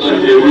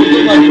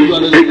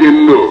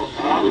اجندو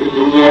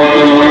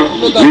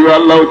نيبا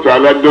الله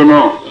تعالى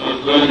الدنو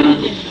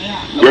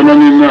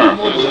جنانينا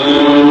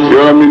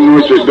يوم من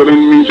نوش درن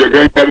من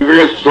شكاين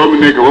يرغس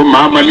صومنك هم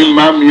عمالين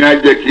ما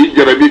مياجك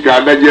يجربيك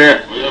على جاء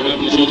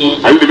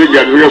هل بيك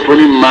يرغس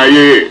فني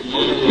مايه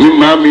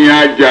مما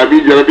مياجا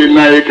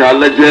بيجربينا يك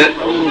على جاء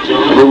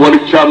روار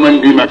شامن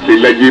دينك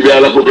لجيبي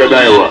على فوق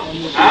دايوا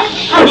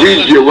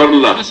أبيجي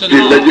ورلا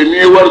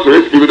لجني ورسو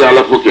يسكي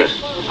على فوق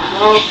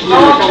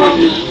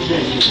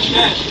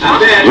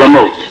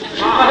لمو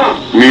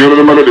نيرو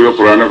دمالو دي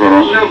القرآن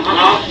كنو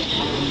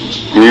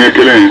نيه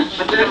كلين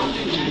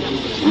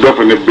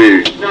دفن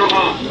بي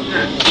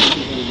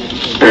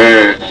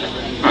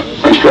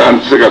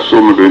أنت سكا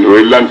صوم بين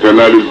وإلا أنت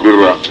تنالوا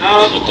البر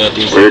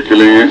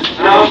ويكلين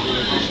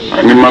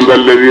أني من ذا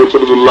الذي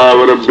يقرض الله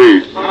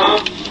وربي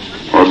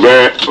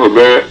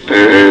وباء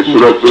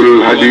سورة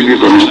الحديد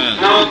كنو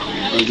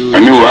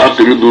أني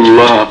وأقرض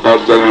الله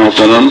قرضا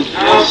حسنا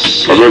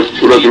فبس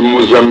سورة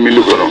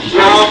المزمل كنو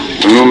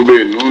نون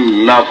بي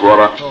نون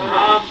نافورا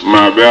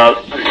ما بيع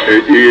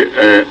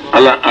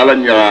على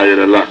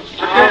نغير الله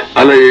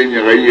على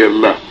ينغير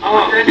الله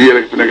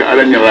يركنك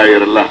على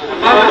نغير الله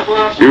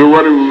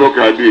يوار لك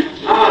هذه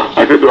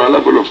أكيد على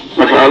بلو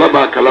مثلا على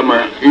باكلام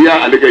يا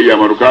عليك يا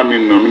مروكا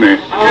من منه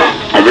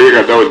أبيك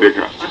داود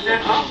دكا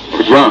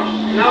اسمع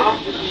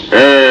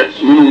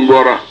من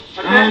بورا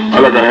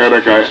على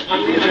كهرك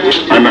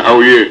أنا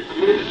أويه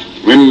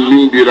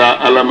من ديرا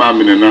على ما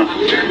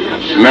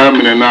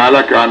مننا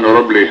على كان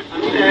ربلي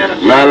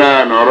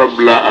نالا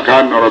نربلا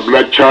أكان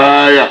نربلا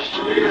شايا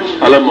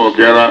على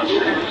موكيرا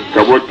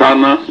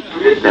كبوتانا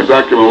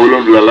كتاك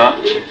مولون بلالا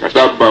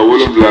كتابا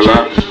ولون بلالا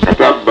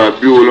كتابا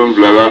بي ولون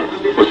بلالا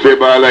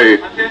وسيبا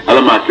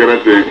على ما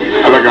كيرتي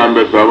على كان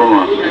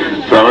بسابما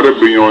سابر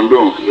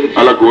بيوندو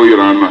على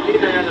كويرانا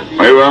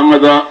أيوة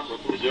هذا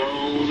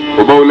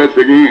وبولة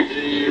سجين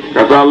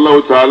كتا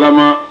الله تعالى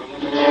ما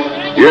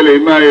يلي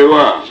ما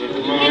يوا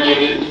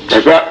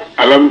كتا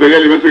ألم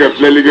تجلي مسك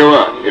فلالي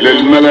جوا إلى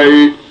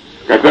الملاي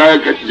كتا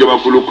جما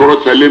كل كرة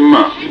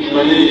تسليما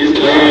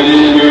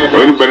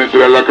وإن بني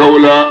إسرائيل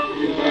كولا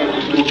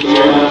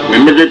من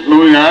مجد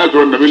نويات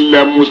والنبي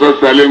الله موسى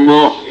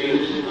سالمو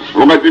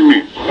ومتمي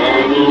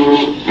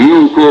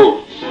نوكو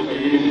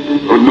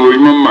ونوي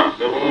ماما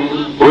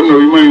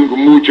ونوي ما ينكو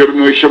موشر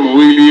نوي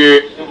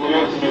شمويليه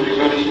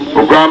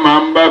وقام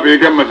أمبا في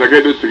كم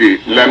مسكت سكي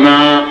لنا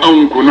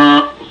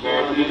أنكنا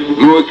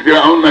نوسكي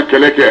أنك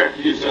لك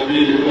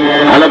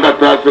على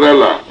كتاسر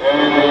الله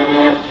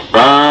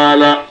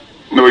قال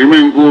نوي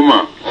من قوما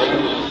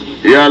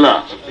يالا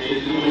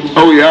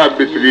أو يا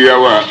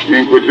بسريوا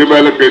إن كتب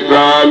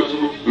القتال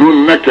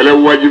نون نكل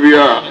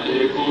واجبيا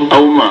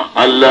أو ما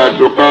ألا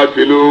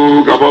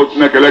تقاتلوا كفوت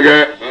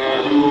نكلك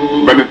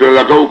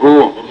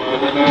بنتلقوكو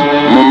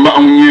من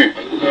بأمني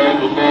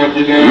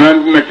نان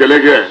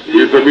نكلك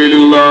في سبيل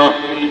الله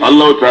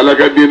الله تعالى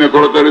كدين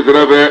كرة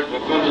الإسرافة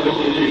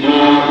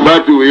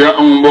باتو يا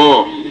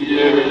أمبو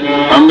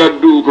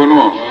أنغدو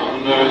كنو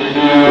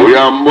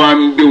ويا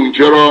أمبوان دون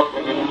شرو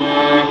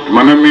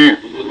منامي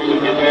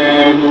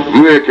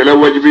نوي كلا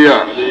واجبيا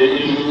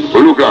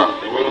ولوكا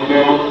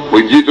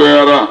وجيتو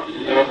يارا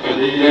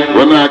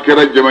وانا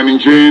كرا جمانين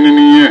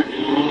شينينيه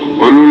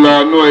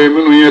ولولا نوي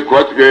منو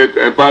يكواتك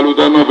بالو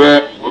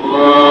دانوفه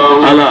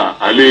على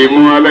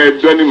عليمو على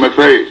الدني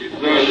مساي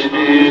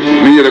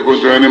نيجي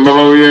كنت أنا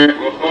مبويه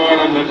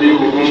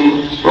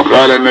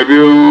وقال النبي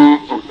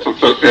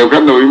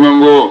كان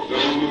ويمانغو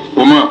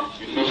وما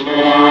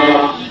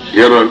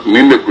يرى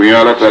نيندك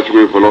يارا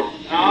تاشوي فلو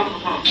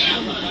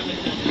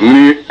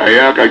ni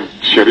ayaka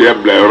sharia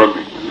bla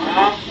yorobi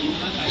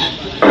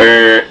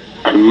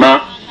alma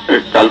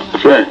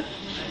kalfen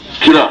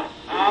kira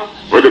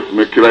wadat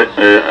mekira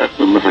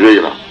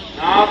masagayra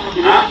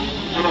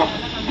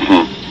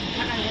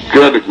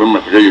kira dak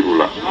masagayru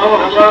la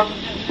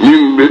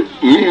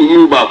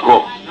min ba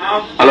ko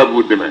ala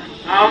bu deme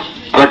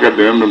ala ka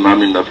deme ma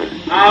min da fe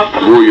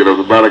abu yira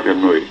baraka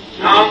noy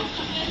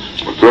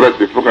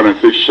surati fukana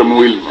fi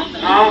shamwil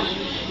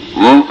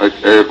mon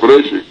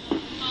quraishi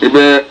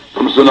ibe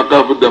comme son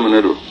aqaf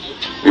damnado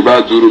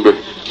iba zuru be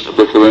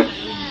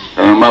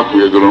أنا ما في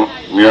يدرون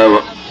نيا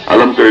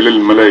ألم ترى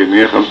للملاي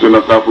نيا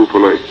 50 طافو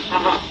فلاي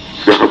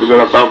في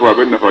 50 طافو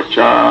أبنا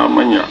فشا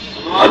منيا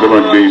هذا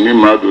ما ديني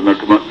ما دونا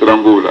كما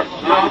ترانغولا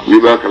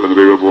يبقى كلام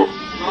ريبو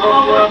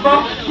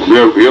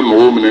يوم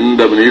هو من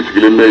عند من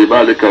يسكيل ما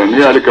يبالي كلام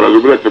نيا عليك كلام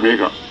زبرة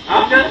تميكا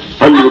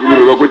هل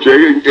يقولوا لو كنت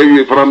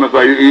أي فرنا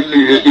ساي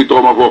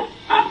يتوما فوق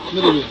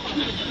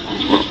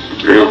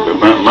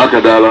ما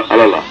كذا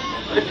على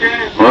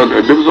لا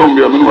دبزهم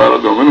بيا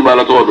من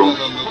ولا تودهم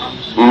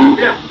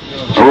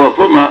هو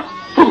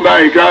فما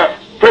إيكا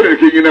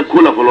فرق يجينا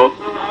كولا فلو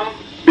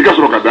إيكا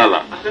سرقة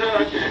دالا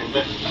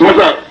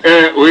مثلا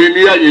وين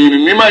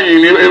يجيني نما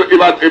يجيني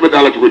إباد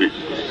على تقولي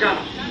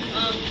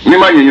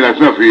نما يجيني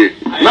لسنا فيه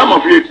لا ما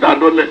فيه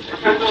تادون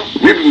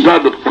نيت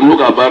تادو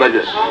كنوكا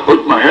بارجة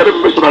قلت ما هرب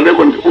بسرعة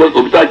لكن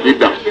وبتاع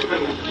كيدا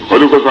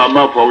ولكن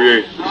سامع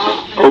فويه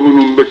أو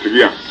منهم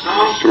بسيا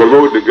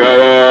شغلوا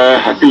دكا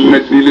حكيل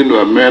نتنيلين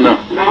وأمانة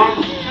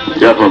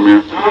يا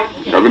فمي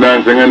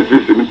كابنا سنغان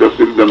سيس من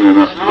تفسير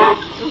دمنا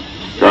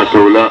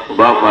كاتولا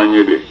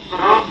بافاني دي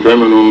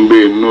فمنهم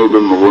بين نور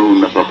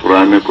بمغون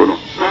نفرانه كنو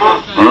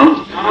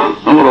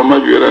أمر ما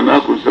جيرا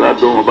ناكل سلا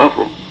دوم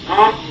بافو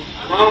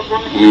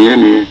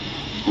نيني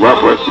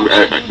بافو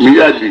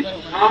ميادي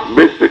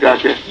بس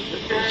كاكه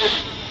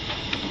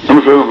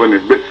أنا فاهم فني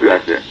بس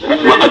كاكه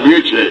ما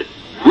أبيش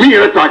مين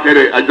يرتاح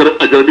كده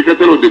أجر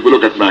بكتير ودي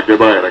بلوكات معك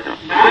بايرك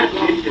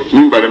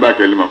مين بني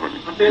باك اللي ما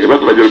فني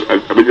يبغى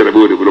أبجر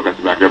أبودي بلوكات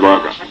معك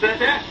باكا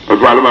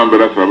أطلع لما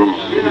برا سبب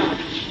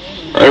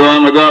أيوة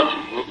ماذا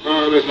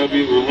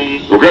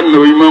وكان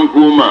إمام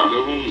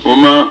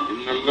كوما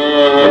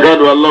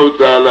قالوا الله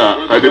تعالى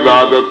قد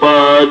بعد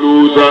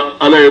طالوت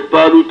على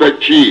طالوت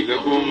تشي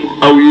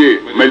أو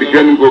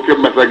ملكان كوكب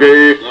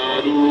مساجي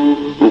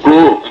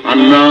وكو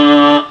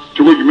أنا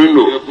تقول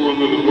منه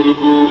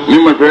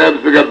لما سياب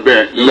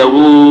سكبه له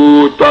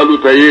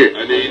طالوت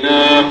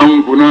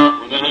أن كنا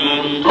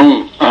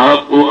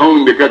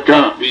أو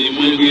دكاكا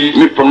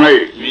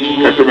نفعي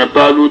كتم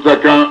طالوت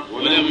كا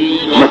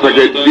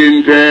مساجد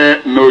دينته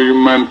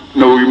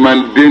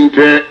نويمان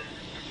دينته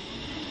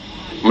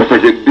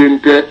مساجد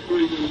دينته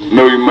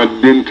نويمان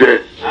دينته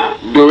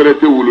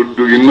دورته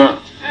ولدوينا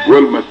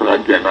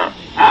والمسراجنا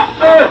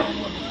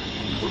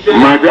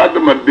ما جاد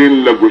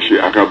مدين لغوشي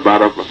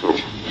أكبارا فسرو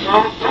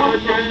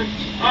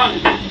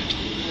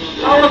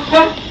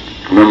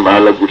كنام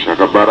بالا غوشي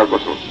أكبارا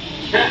فسرو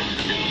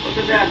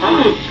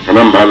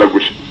كنام بالا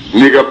غوشي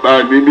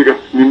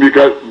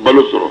نيجا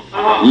بالو سرو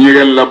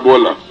نيجا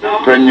لابولا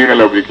تانيجا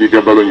لابريكي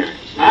كبالو نيجا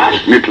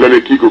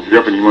نتلالي كيكو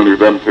كيف نيمان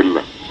يدام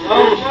سلا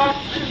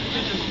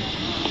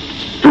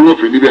تو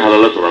في نيبي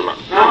حلالا سرالا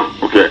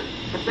اوكي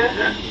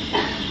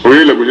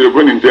وهي لغوشي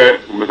لكون انت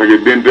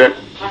مساجد دينته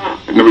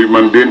نبي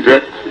من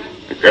دينته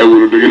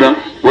أول دينا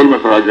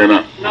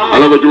والمساجنا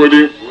على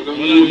بجودي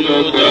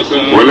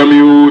ولم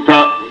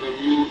يوتا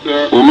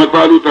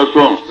ومثالو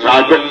تصوم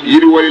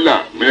يري ولله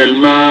من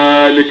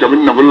المالك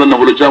من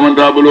نفل شامن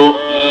دابلو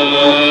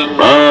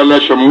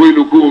قال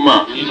شمويل كوما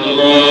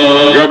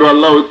قالوا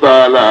الله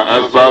تعالى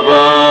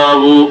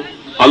أصابه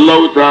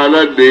الله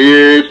تعالى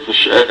دي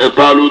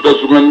طالوت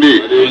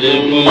سمندي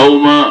أو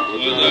ما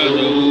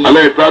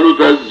عليه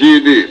طالوت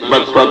الجيدي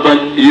بس فتن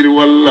يري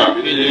والله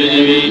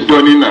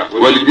دونينا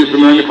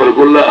والجسمان فرق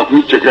الله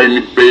أفن شكاي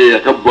نبي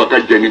أكبوا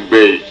كجا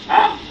نبي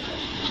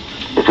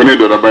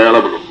وفنيدو ربايا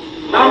لبلو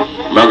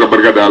ما قبر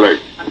قد علي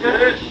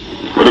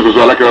ودك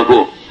سؤالك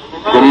لكو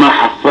كما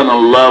حسن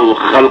الله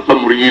خلق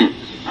مرئين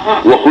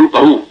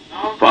وخلقه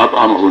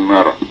فأطعمه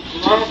النار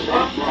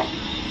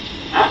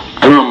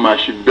أنا ما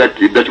شدك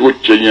إذا تقول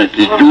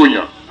كي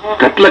جونيا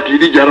كتلك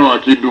إذا جارنا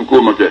كي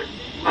دونكو مكي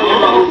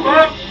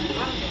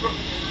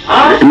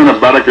إمنا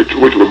بارك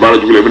تشوش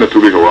وبارك يقول ابن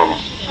توبيك واما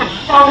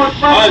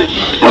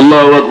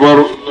الله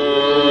أكبر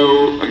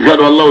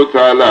قال الله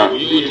تعالى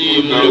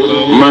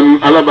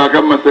من على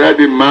باكم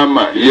سيادي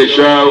ماما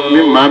يشاء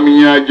من مامي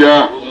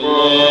يجا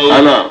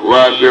على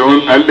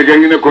واسعون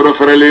الدقائن كورو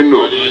فرلينو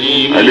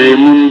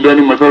عليمون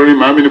داني مساري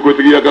مامي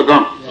نكوتكي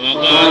يكاكام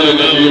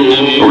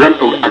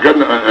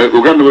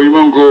وكان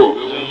ويمانكو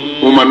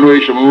ومنو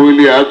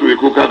يشمولي أسو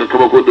يكو كاكا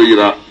كبكو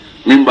دويرا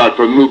من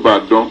باتون نو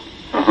باتون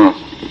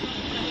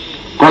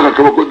كاكا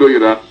كبكو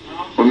دويرا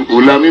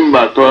ولا من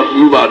باتون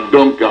نو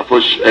باتون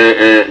كافوش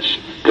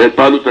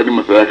قالوا تاني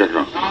مسايا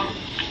كاكا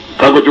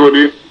كاكو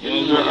جودي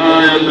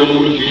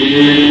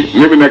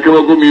نبنا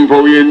كبكو من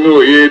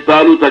فوينو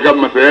يتالو تاكا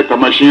مسايا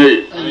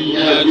تماشيه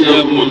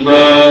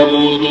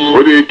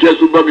ودي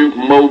كيسو بابين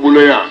كمباو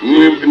بوليا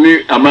ni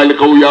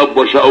amalikaw ya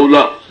bosha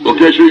aula o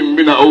kesu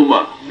imbina auma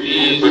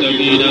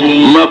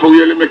ma fa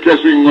yele me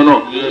kesu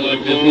ngono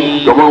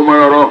kama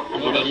umaro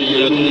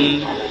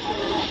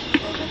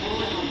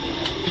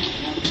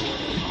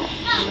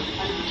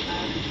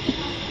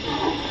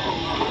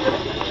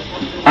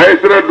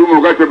ayesra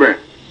dumo gatebe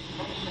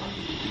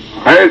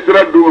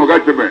ayesra dumo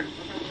gatebe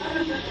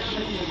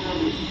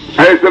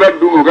ayesra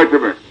dumo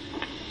gatebe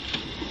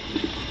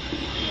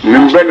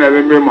nimbana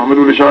lembe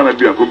muhammadu shana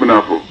biya ko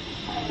binafo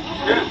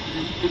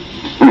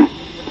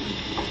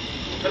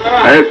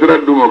ayesra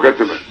dumo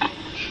gatebe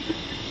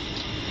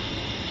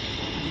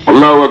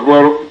الله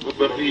أكبر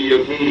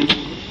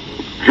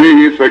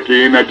فيه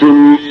سكينة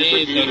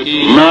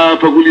ما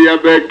فقل يا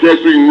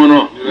بكسو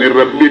إنه من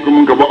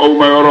ربكم كبا أو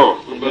ما يرى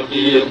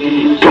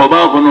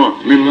طباخنا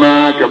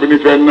مما كبني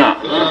فنا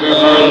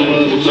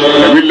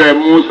نبي الله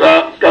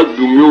موسى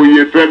كدوميو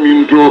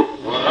يفهمينتو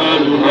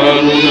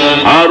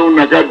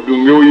هارون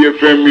كدوميو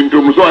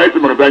يفهمينتو مسو هاي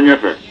تمكتانيا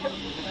فه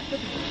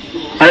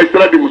هاي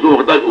ترى مسو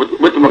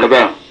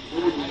وتمكتا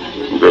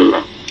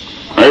الله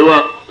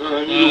أيوة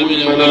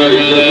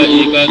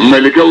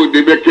ملكه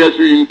ودي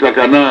كيسو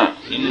انتكنا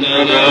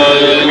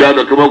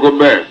كادو كما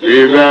كومبه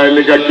اذا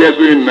لك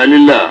كيسو ان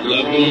لله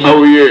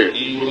او يه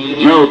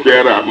نو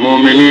كيرا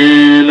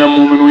مؤمنين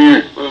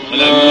مؤمنين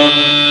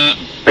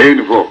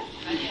اين فو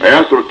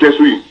اياسر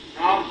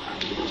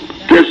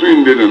كيسو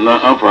ان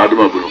دنا ان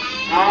فادما بلو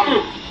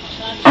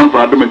ان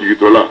فادما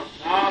جيتولا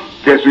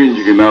كيسو ان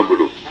جينا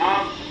بلو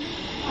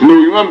نو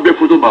يمان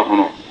بفوتو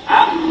باخونو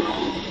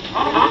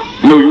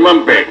نو يمان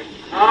به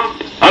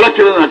ala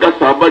kira na ka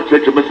sahaba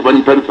ce ba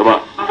saban tan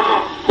saba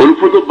ol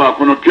foto ba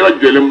kono kira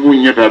jelen bu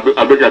nyata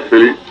abe ga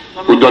seli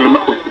o dolma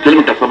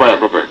kelma ka saba ya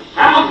papa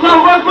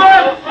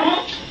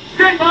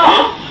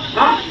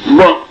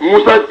bon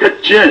musa ka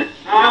tien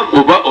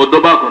o ba o do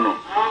ba kono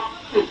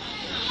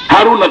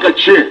haruna ka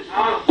tien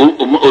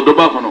o do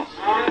ba kono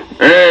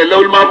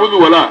lawul mahfuz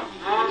wala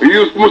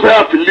musa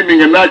ya filimi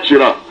na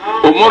chira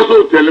o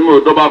morso telmo o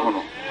do ba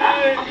kono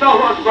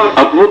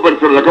akuma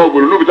barkar la ka o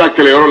bulu bita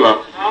kele yoro la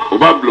o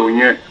ba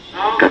blonye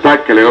kata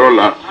kele yoro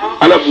la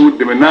ala bu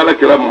de menala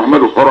kala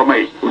muhammadu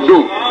horomay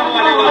dum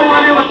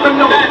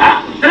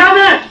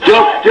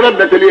kira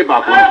da tele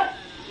ba ko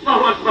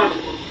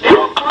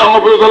amma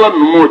bu sala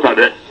mu ta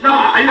de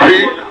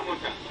ai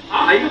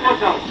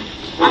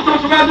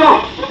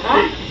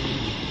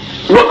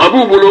no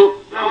abu bulu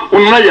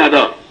unna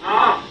yada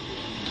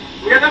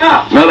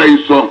na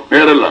raiso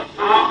erela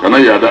kana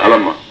yada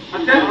alama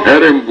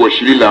eren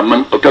boshiri la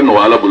man kan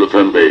wala bulu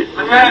fambe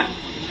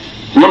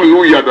mami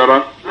nu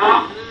yadara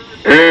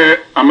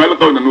amal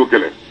qawna nu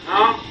kele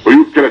o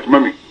yu kele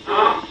mami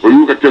o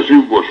yu ka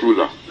kesu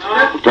boshuza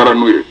tara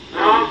nuye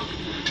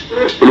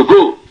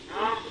luko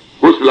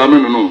ko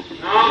salamen nu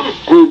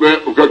ko be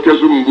o ka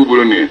kesu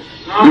mbubulo ne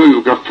nu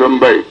yu ka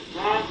fambe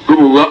ko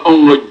wa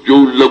on la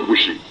jow la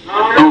bushi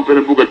on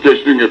fere bu ka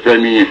kesu nge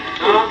famiye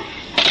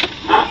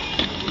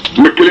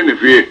mekele ne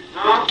fiye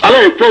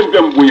ala e fen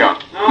dem bunya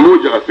mo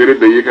jara sere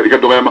de yeka ka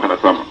doya makana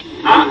sama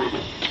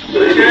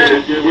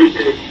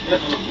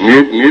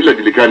ni la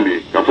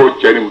dilikande ka fo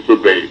chani muso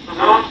bay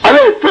ala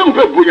e fen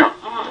fe bunya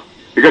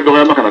ka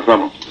doya makana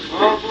sama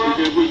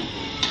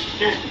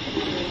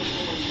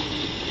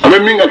ame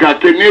minga ka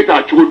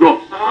keneta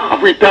chudo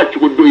afu ita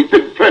chudo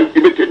ite fen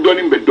ibete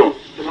doni mbedon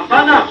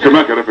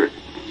kama ka refe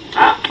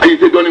ayi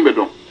te doni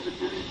mbedon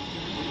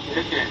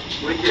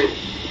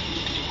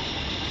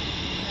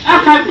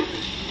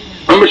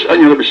مش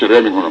أنا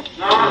بشرامي هنا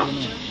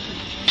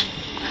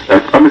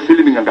أنا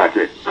سلي من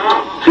عندك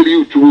سلي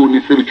وشو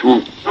نسلي وشو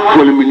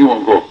ولا من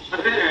يوم هو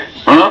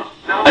ها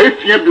أي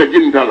فيها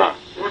بلجين دالا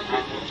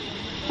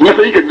ما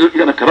سيجي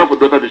كنا كرافة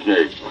دوتا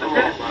دشناي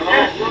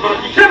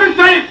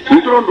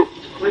نتروندو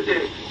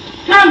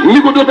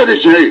نيكو دوتا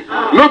دشناي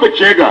لو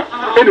بتشيجا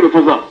إيه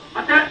بفزا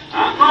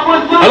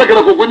على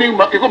كذا كوكوني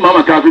يكون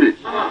ماما كافري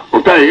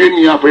وتاي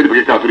إني يا فايد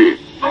بكي كافري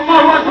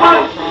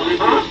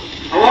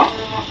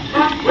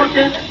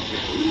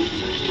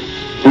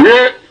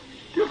ne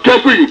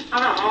kesuyi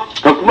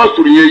ka kuma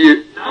suriyeye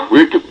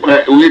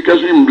we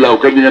kesuyi mbla o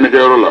ka nyene ka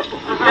yoro la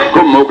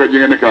ko mo ka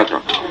nyene ka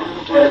ta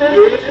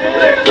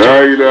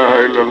la ilaha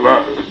illallah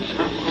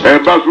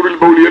basurul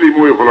bawliya li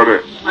mo yolo de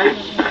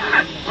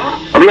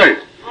ablay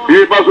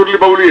basurul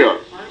bawliya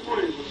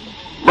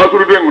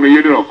basuru de ngone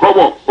yedino ko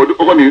bo o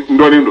ko ni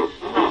ndoni ndo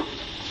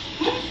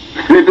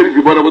ni teri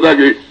ki bora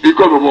bodage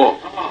iko bo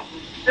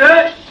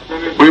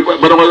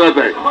bara wala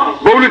tay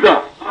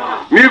bawlita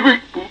ni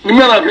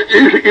mena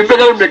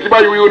indagal me kiba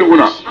yu yoni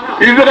huna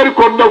indagal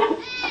ko na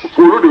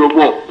fulu de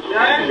bo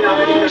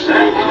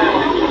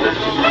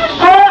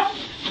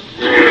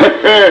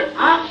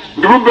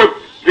dubbe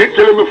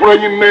kele me fura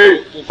nyin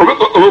ne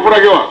o fura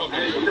gewa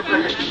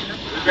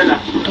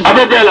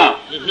abe bela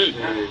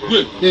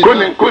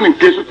konin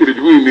kesu tiri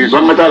dubu ni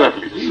banga tala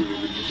fili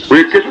o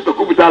kesu to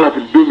ko bitala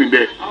fili do min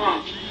de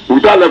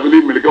utala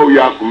fili me ka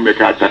ya kum me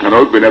ka ta kana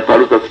o bena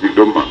palu ta fili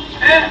do ma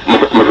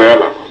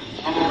masayala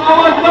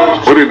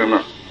ورينا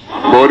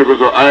بوري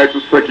بزو آية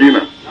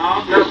السكينة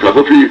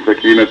كذا في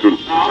سكينة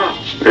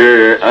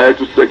آية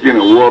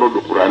السكينة ورد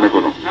القرآن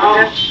كنو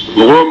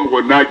نغم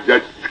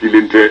وناجات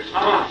سكيلنتي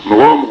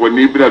نغم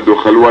ونيبنا دو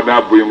خلوة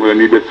نابو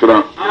يمغني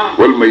بسران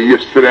والما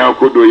يفسران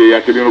كدو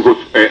يأكلين كو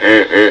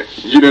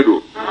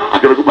جندو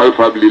أكبركم على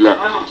فابل الله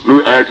نو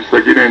آية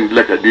السكينة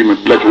لك ديما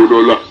لك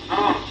ودولا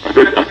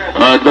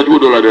لك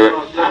ودولا ده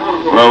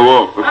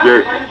واو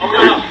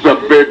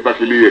سبب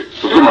بكليه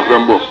سوما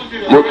سامبو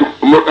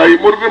ay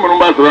murdi mon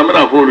ba sa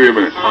mena folo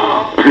yeme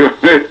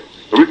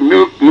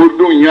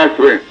murdu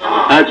nyasre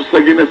atu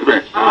sagina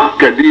sre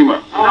kadima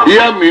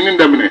ya minin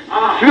damne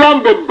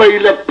silam be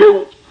bayla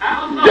pew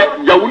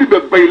jawuli be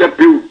bayla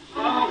pew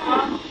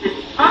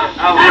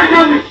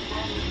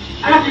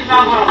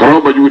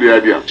bajuri ya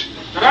dia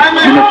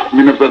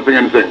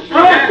 1955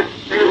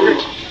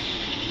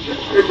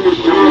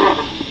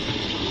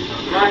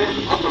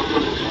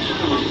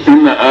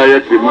 إن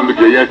آية الملك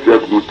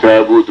يأتيكم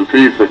التابوت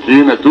فيه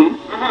سكينة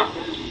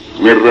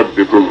من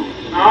ربكم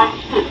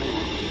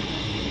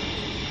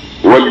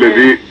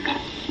والذي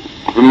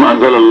ثم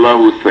أنزل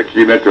الله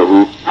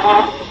سكينته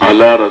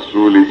على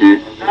رسوله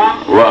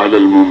وعلى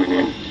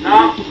المؤمنين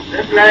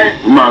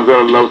ثم أنزل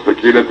الله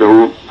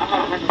سكينته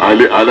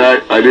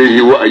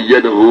عليه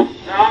وأيده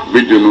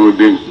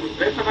بجنود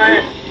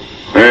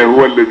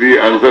هو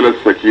الذي أنزل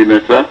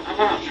السكينة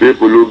في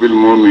قلوب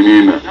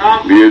المؤمنين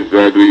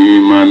ليزدادوا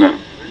إيمانا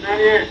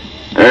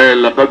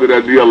لقد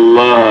رضي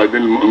الله عن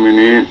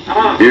المؤمنين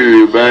إذ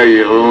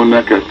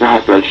يبايعونك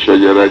تحت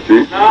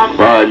الشجرة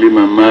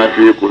فعلم ما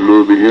في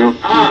قلوبهم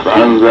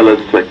فأنزل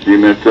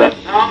السكينة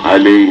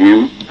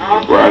عليهم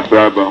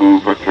وأثابهم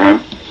فتحا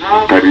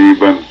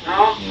قريبا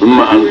ثم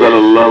أنزل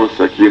الله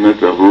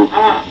سكينته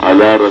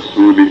على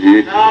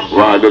رسوله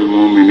وعلى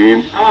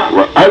المؤمنين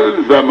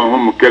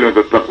وألزمهم كلمة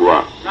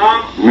التقوى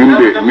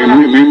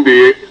من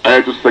دي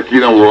آية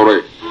السكينة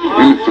وراي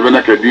من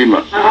سبنا كديمة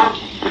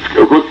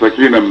يقول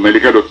سكينة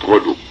ملكة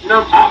التغدو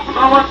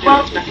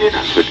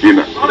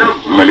سكينة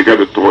ملكة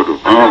التغدو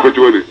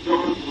فتولي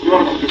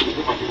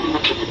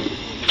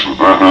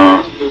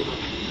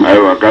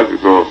ايوه كاسي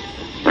تو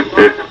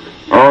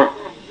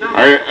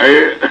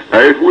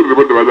اي فول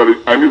ربط بازار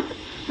انيس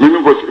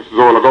من فوق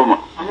زولا قوما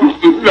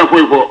انتنا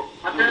فوق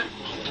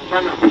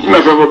انتنا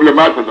فوق بلا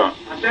ما تدا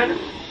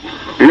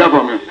يا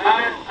فامي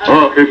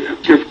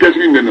كيف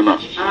عندنا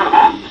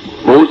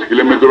موس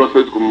كيلومتر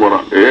وسطكم ورا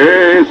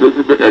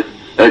سيسبك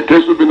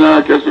كيسو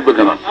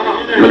بكنا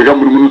ملكا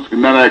مرمونس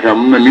كنا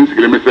كامنا نينس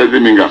كيلومتر زي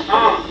مينغا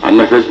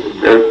انا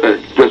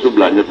كيسو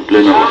بلانيا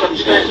بكلنا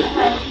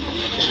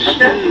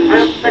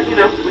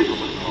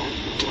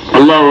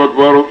الله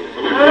اكبر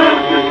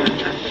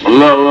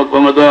الله اكبر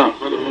مدى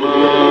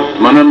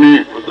منامي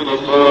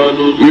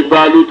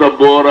نبالو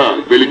تبورا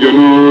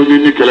بالجنود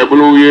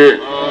نكلبلويه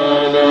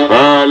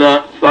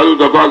قال قالوا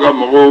تفاقا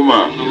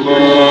مغوما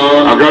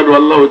أقادوا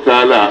الله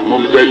تعالى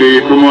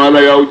مبتليكم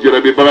على يوجر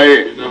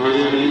ببغي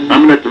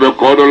أمنا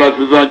تبقوا لا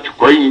تزان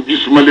كوين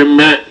جسم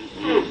لما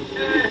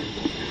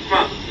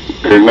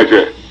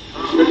كنجة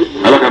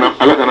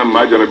ألا كان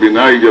ما جربي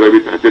ناي جربي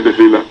تحت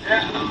دخيلة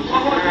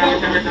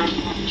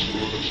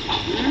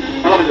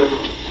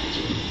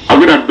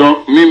أبنا دون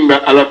مين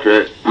بألا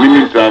فيه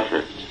مين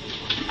تافه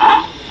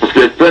parce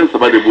que pen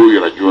saba de bo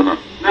yira jona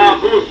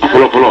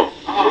folo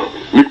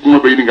ni kuma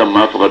be ni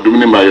gamma fa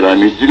dumini ma yira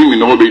ni jiri mi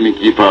no be ni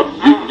kifa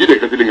ji de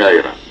katili nga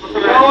yira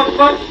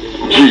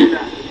ji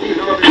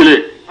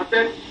kile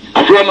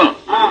afrana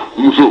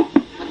muso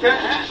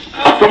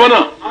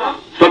asabana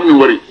sabni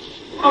wari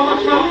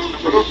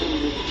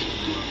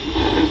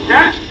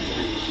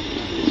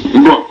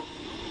bon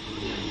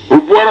o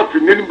boara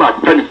fineni ba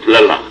tani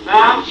flala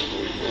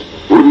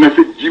urna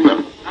se jima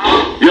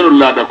yaro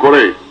la da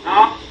kore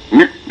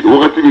ni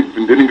wakati mi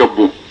findeni nga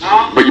bon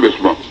baji be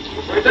suma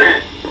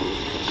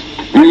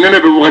ni nene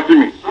be wakati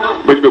mi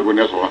baji be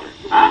gone so wa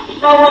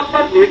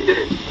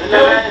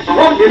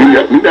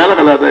ni da ala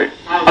kala dai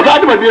aba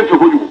adi ba dien so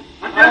koju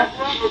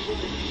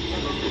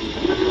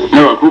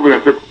na ko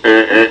be se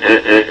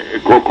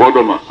ko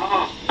doma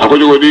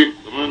akojo godi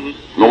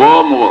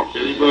mo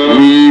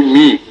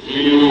mi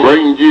ko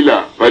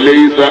injila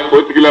falaysa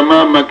otkila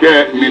mama ke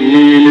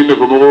minni ne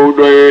ko mo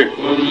doye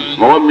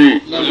mo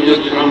mi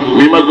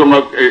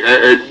mazoma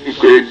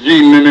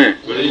jinene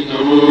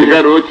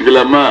igaro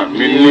otkila ma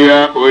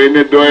minniya o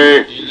ene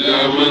doye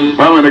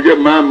mama ne ke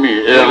mami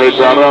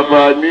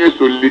tarafa ni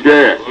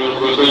sullige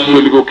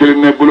suligo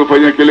kelene bulo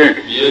fanya kelen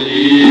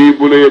ni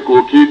bulo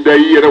ko ki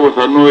dai yera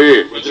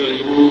wasanoye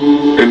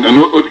en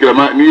otkila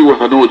ma ni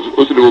wasano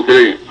osuligo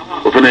kelen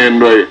o fana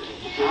endoye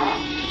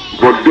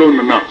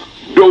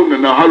donna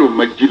na halu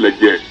majila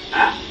je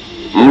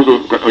muso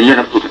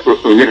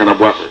onyeka na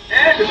bwase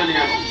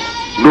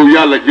do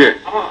yalla je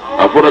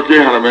afora ke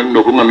haramen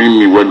no ko ngami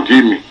mi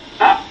wantimi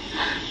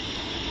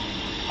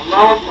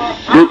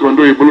do to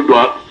ndo ibulu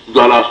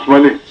do ala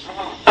smale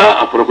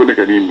afora ko ne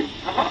kanimi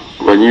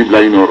wani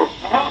blainoro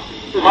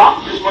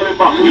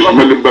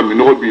smale bam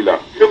no bila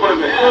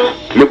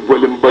le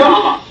bolem badu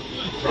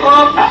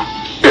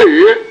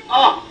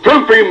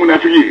kan fe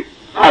munafiki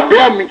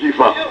أبيع من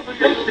كيفا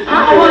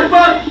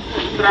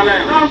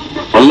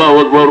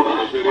الله أكبر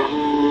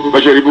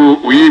فشربوا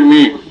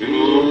ويرمي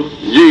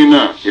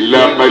جينا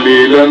إلا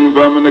قليلا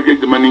فمن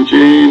كنت من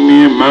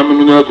نشيني ما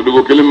من الناس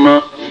تلقوا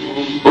كلمة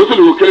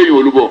وتلقوا كلمة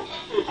يقولوا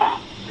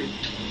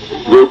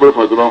يقول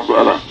فادران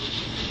سؤالا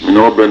من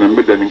ربنا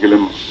مبدا من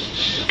كلمة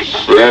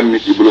لا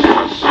يمنك يقولوا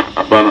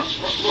أبانا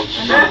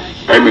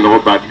أي من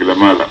ربنا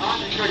كلمة لا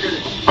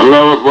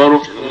الله أكبر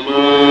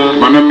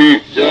منامي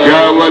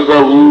جاوزه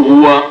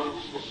هو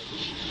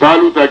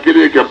قالوا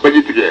تاكيري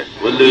كبجتك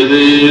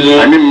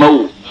أني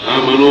مو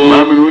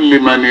آمنوا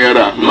لمن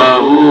يرى ما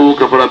هو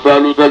كفر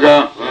قالوا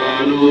تكا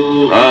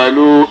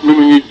قالوا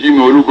من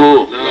يجين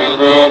ولكو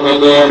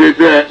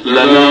سيدة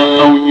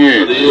لنا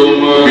أوني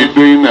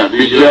biduina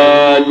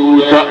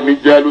bijaluta ni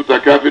jaluta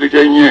kafir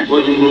kenye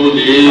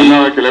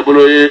ana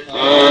keleboloye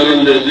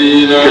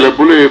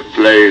keleboloye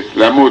play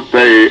islamu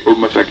tay o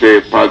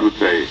masake padu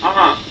tay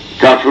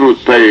kafiru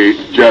tay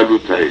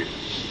jaluta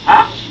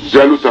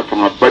jaluta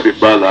fama bade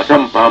bala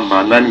kampa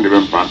manani de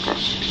bempanka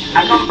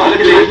akam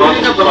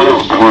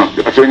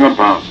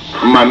pa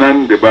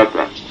manani de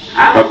bata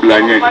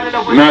kablanye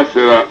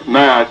nasira na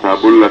ya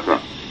tabullata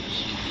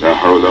la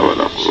hawla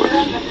wala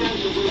quwwata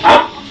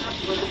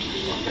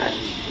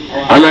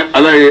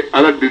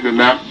ala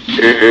dinna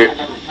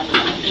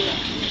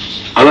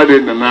ala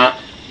dinna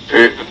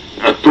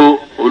ato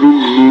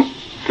olunu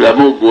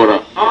islamu bora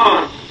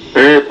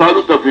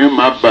palu ta fi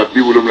ma ba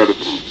bi wolum la do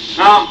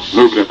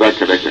no bi ta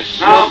keleke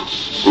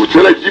o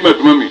tela jima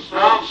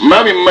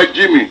mami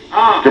majimi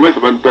kama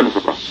sabantan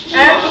sapa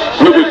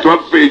no bi to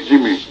pe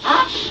jimi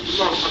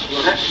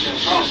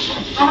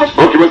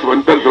o kama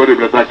sabantan so de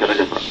bi ta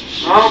keleke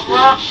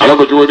ala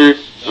ko jodi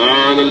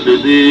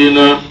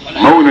الذين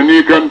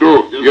مونني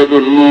كندو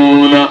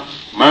يظنون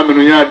ما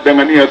من يا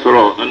دغني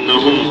يسرو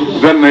انهم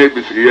ظن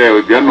يبسكيا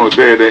وديانو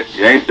سيده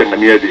يا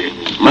دغني دي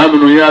ما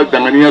من يا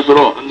دغني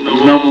يسرو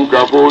انهم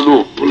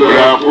كفولوا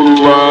يا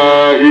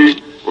الله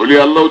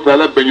ولي الله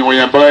تعالى بني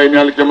يا باين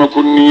الكما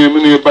كني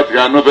من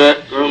يبتغى نفع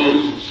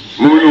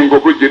مؤمن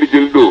كوكو جلي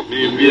جلدو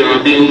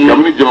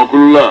كم جما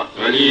كللا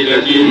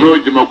نو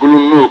جما كلو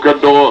نو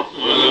كدو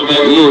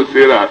نو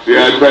سيرا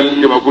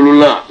سيادان جما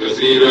كللا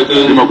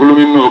جما كلو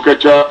من نو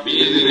كچا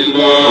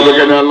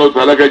وكان الله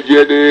تعالى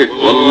كجيدي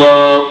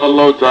والله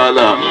الله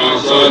تعالى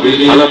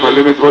على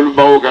فلم يسول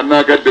باو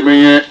كنا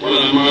كدميه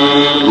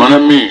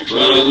منامي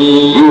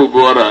نو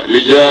بورا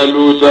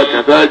لجالوتا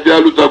كتا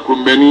جالوتا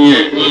كومبنيه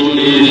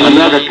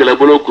انا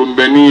كلبلو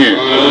كومبنيه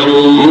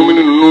مؤمن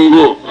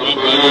نونغو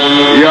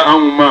يا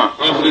أمّا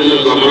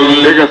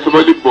ega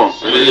sabadi bon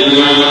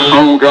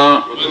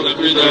onga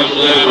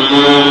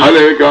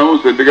ale ga on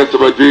se diga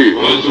sabadi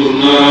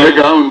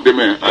ega on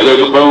deme ala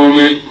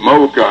qawmi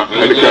mawka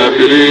al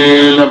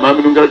kafirin ma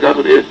min ngal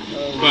kafirin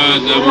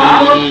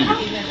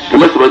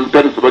kama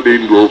sabantan sabadi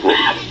ndo fo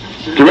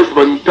kama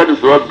sabantan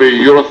sababe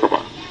yoro saba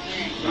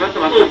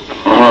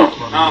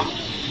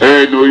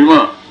no yuma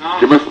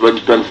kama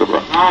sabantan saba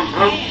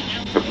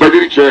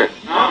badiri che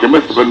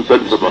kama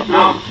sabantan saba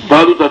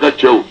balu ta ka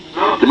chew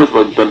kama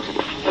sabantan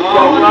saba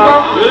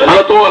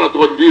ala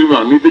to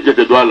dirma ni te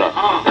jete doala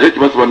avec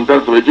kama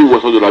sabantan saba ji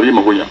waso de la vie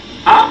magonya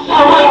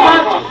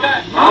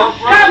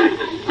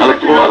ala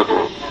to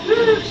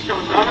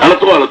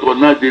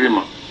na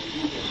dirma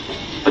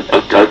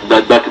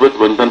da kama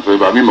sabantan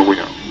saba mi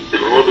magonya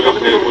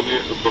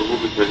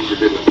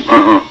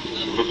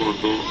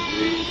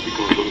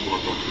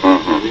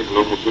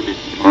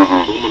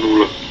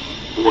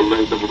والله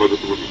انت مبادئ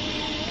تقولي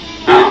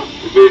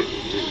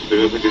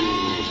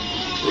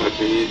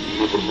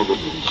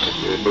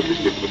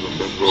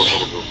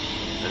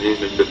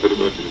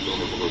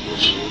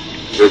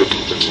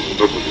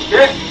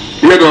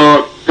يدو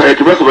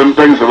كيف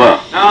سبنتين سبا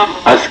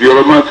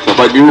اسكيرما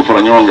سبا ديو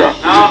فرانيونغا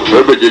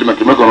بebe jeli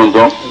makima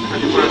kononton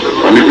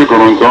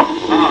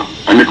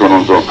ani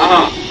kononton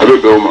ado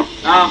doma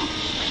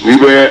ni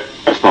be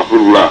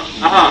astaghfirullah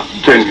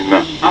tenina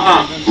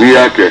ni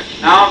yake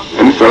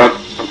ani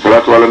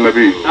صلاة على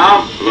النبي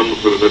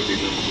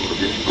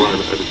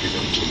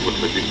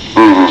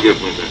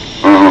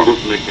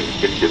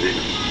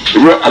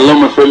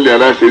اللهم صل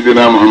على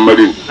سيدنا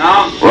محمد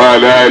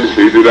وعلى آل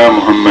سيدنا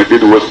محمد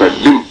اللهم صل على سيدنا محمد وعلى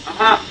آل سيدنا محمد وسلم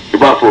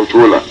يبقى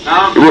فوتولا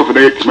يبقى في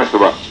نيك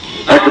مسبا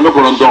لكن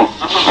نكون عندهم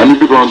أني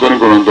بيكون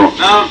عندهم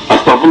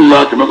أستغفر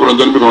الله كما كون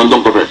عندهم بيكون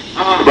عندهم كفاية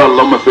يبقى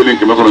اللهم صل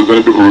كما كون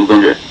عندهم بيكون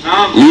عندهم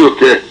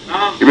نيوكي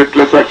يبقى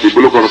تلاسا كي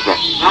بلو كرسا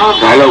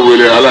على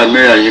ولي على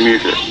نيا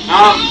ينيسة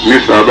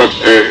نسابك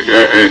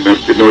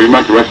نو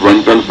يما كما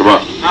سبانتان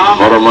سبا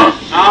فرما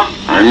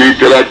أني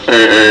كلا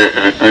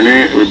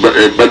أني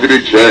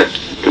بدري شيء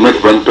كما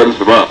سبانتان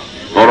سبا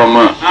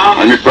فرما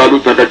أني طالو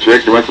تكا شيء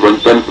كما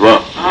سبانتان سبا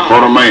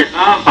فرما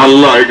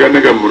الله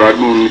يغنى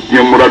مرادون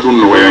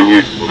يمرادون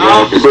وياني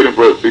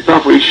يبقى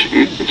بتافو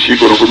شيء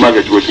كنا كل ما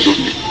كتوه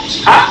تدوني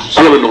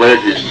أنا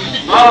بنوغيكي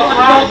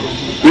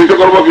نيجا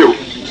قربا فيو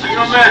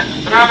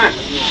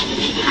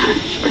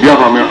يا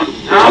فامي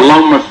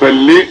اللهم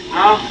صل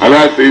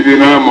على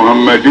سيدنا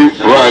محمد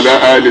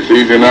وعلى آل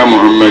سيدنا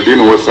محمد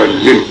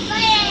وسلم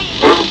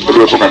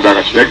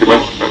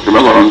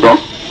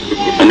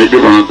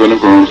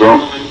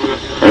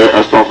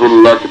استغفر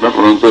الله كما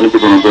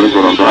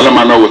كنتم على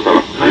معنى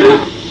وسلم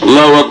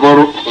الله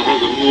اكبر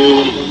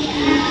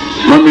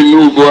ما من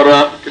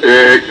نوبورا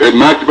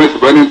ما تبس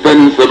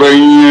بنتن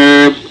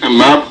سبعين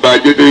ما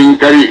باجدين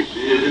كريم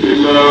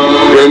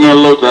إن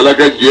الله تعالى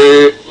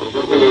كجي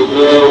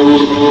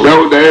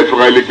داود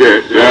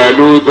يفعلك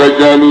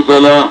جالوت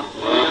لا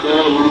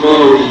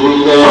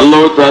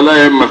الله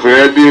تعالى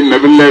مسيادي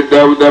النبي الله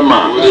داود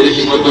ما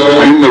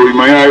إنه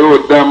ما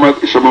يعود دامت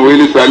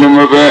شمويل سالم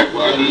وفاء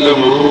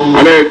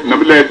عليه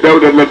نبي الله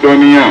داود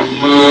الدنيا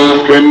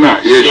كنا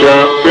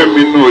يشاء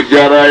منه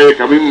جاراي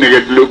كمن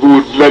نجد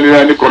لقود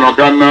للاني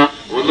كنوكانا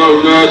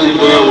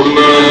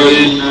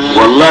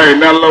wallahi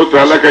na Allah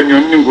ta'ala kan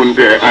yonni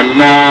gunde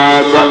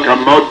annasa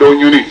kamma do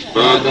nyoni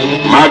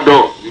ma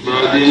do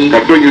ka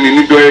do nyoni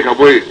ni do e ka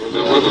boy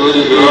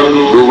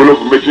do wolo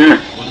ko metin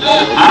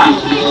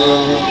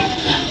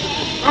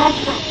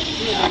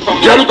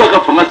jalu to ka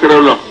fanga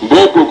terelo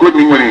boko ko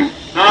ni ngoni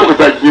ko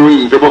ta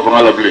nyoni de bo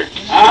fanga la ble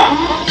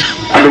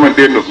adama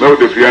den no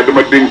do fi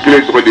adama den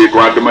kile to de ko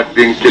adama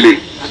den kile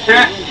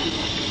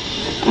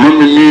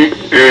mumini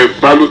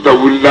baluta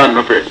wulla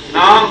no fe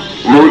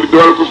mawli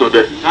dol ko so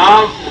de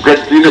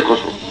gadine ko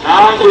so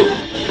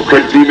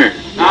gadine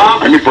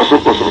ani faso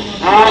ko so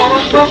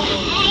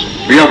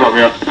biya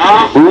famia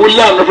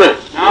wulla no fe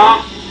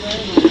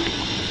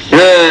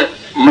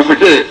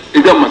masake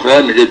iga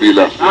masaya ne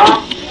gebila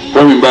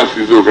ko min ba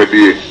sinzo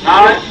gadiye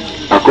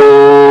ako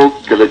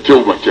kala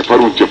chewma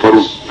chefarun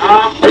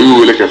ayu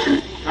wala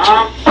kasi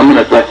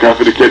amana ta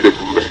kafir ke de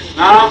kumbe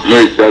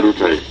lay jalu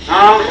tay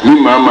ni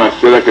mama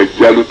sela ka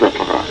jalu ta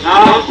fara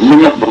ni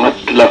na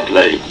bangat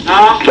lay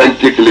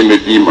tanke kele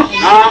medima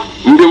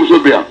ndem so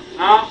biya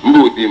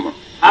mbo dima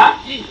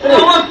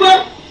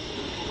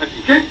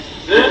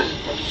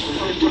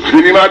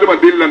fini ma dama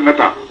dillan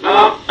nata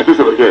ate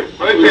sabake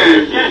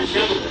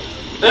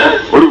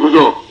ori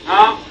kuzo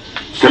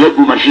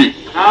kalabu mashi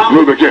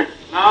no beke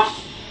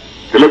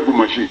kalabu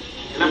mashi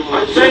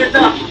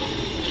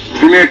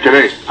sine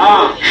kere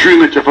shui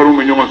na chafaru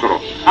me nyoma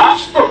soro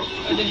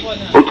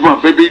otuma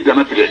bebe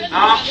dana tige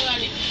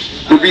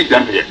bebe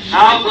dana tige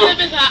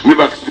ne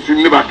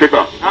ba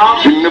keta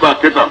sin ne ba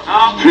keta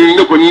sin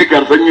ne ko ni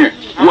karsanye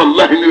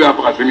wallahi ne ba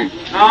fakasini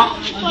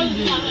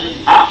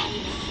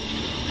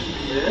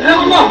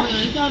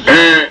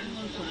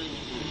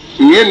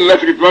nyen na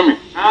fikit mami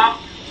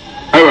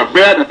aywa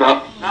bayana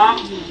ta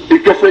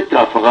ikase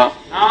ka faga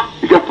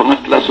ika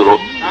tla soro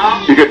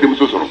ika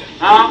dimso soro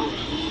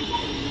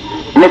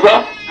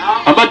nasa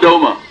aba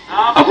dawma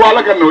abu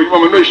alaka no yima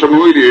no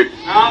shamu ile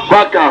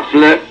ba ka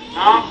fle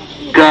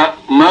ka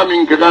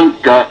mamin ka kan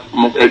ka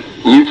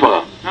ni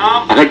faga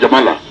aka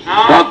jamala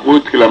ka ko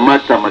tikla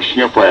mata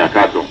mashiya fa ya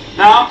ka don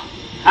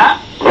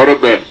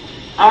gorobe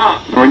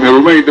no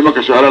nyaruma ide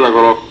maka shara la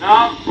goro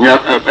nya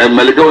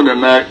malika wona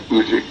na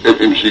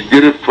mshi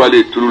gere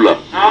fale tulula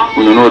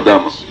no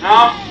dama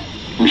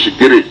mshi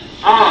gere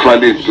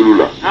fale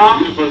tulula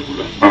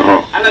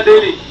ala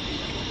deli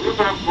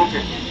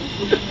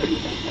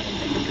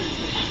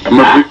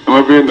ama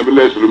fi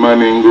nabillahi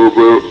sulmani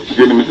ngogo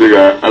jeni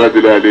misega ala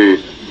dilade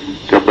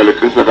kabale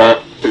kisaka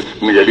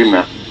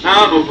nigalina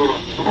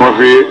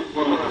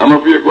ama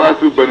fi ko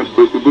asu ban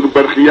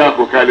barkhiya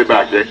ko kale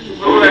baake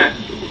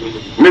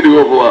nedi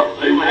wo wa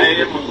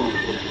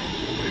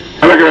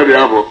ala kala de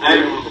afo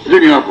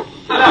jeni afo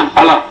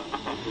ala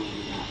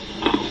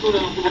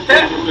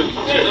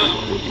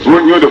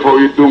won nyodo fo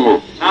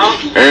yidungo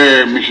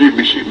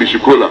mishi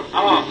kola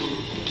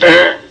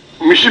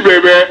mishi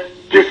bebe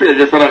kese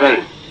ga saraka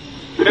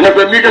na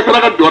fa mi ga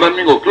saraka dora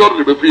mingo klor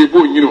de be fi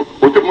bo nyino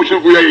o te mushi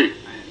ku yayi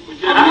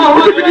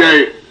o te bidi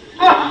yayi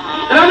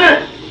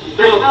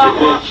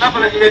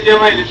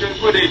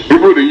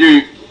ibo de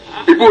yi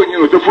ibo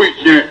nyino te fu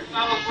ikien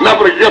na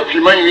pra ga fi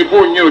man ni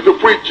bo nyino te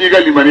fu ikien ga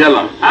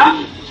limaniala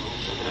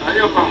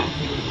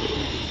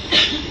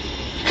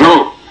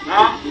no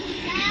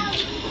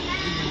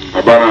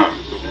abana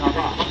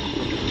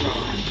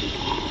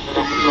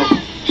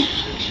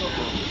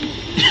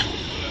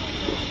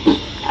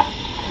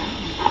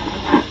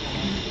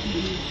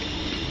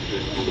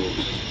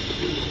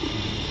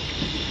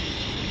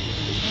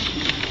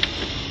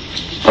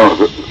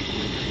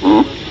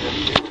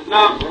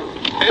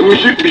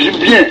Mishi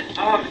bien.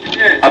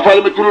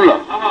 Afale metulula.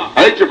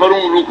 Ay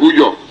chefarun lu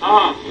kujo.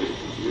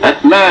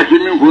 Na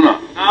kimi kuna.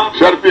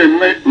 Sharpe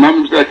ne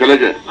mam sa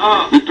kalaje.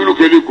 Bitulu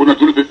keli kuna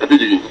tulu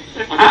atiji.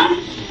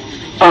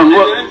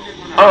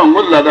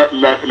 Ngola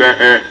la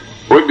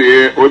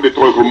ode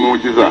tro ko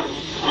mujiza.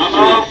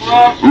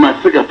 Ma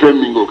sika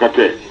femingo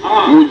kate.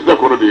 Mujiza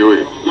ko de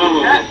yoy.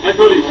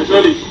 Atoli.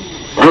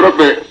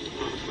 Robe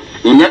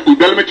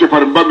udalme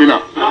chefar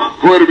babina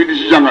ko erbi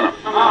di jangana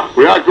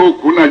ko ya ko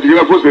kuna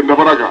jigira fo sen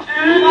dabaraka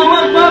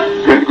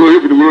ken ko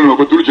yefi mulo no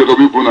ko tulu che ko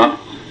bi kuna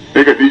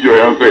e ka tijo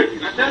ya fe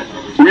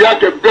u ya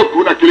ke be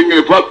kuna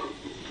kilingere fa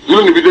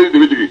zulu ni bideli de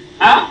bitigi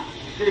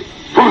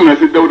fo na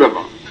se dawda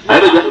ba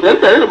ale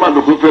ma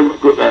do ko fe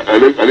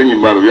ale ni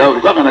mbaru ya ko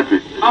kana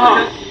ti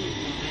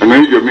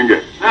ana jo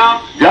minge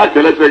ya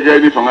kele se ga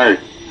ni fanga e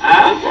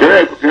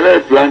kele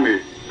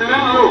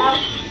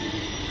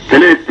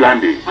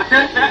plani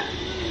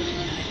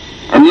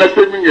anna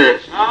se minge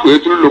o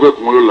tulu ko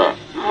kumula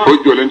o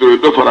jolendo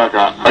do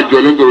faraka a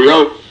jolendo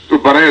ya to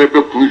barayere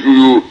be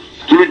kunjuyu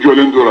tulu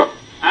jolendo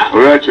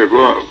o ya che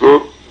ko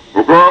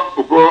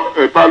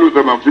palu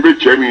da ma fibe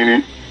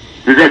chemini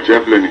biga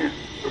chefleni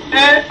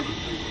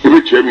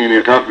fibe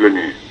chemini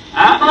kafleni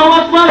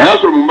ya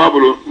so mun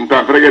babulo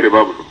nta frege de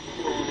babulo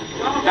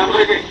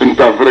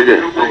nta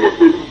frege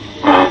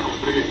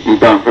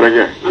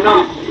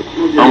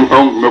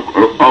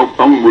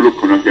an mulu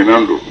kuna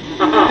kenando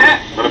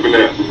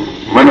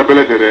mana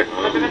bele tere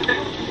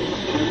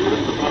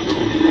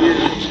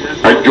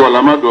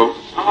jola mado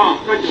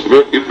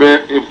ibe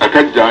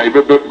akaja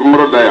ibe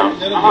bumro daya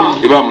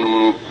iba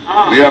mun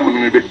ya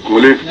mun be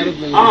kole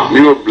ni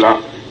obla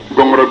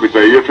gomro bita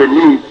yefe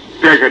min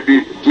tega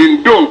di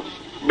min don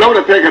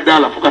dawla tega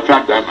dala fuka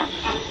ta dana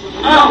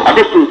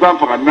abe sultan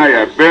faka na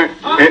ya be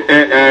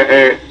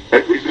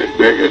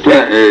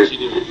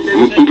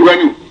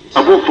ntugani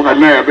abo faka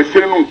na ya be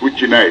senu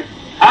kuchinai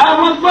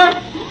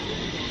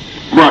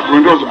bon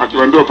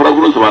atuendo para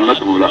guru sabanna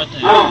tumula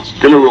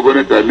kele wo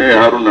gone ta ne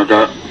haruna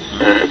ka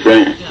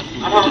fen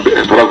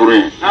para guru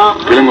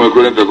kele mo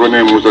gone ta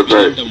gone musa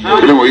tai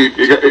kele mo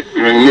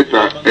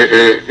nita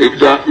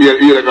ibda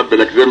ira ka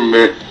belexem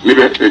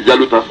libe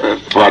jaluta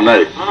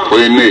fanai o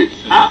ne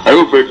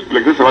ayo pe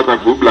belexem sabata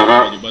ku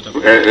blaga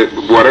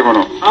boare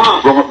kono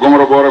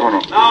gomoro boare kono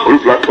o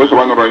fla ko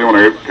sabanno ro nyona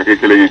ke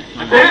kele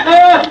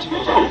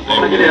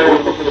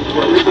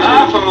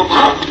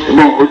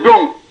bon o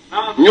don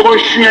ñoo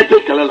xiyete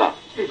kala la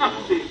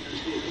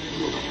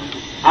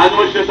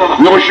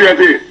ñoo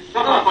xiyete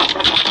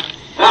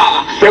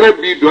sere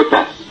bi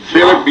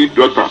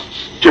dota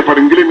ci far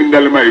ngile min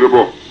dal may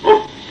bo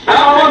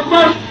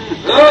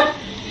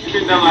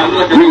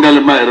min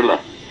dal may la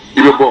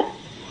ibe bo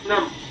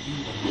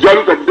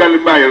jalu ta dal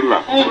may la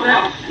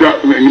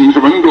ni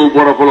sama ndo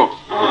bora folo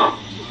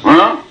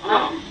ha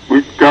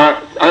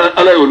ka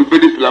ala yo be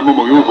islam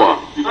mo yo bo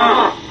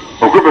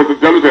o ko be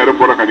jalu ta re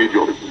bora kan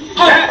ijo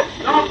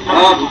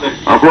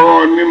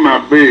ako ni ma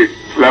be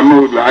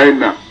islamu la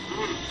aina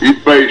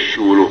iba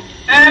ishuro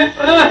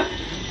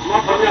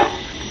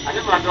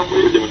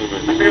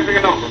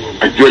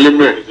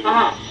ajoleme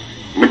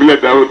nibila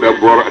dawuda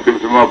bora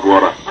atimsima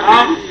bora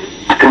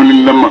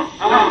akamni lama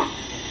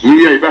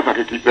ni ya iba ka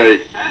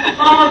kitai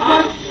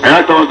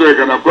aya tawanto e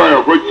kana ko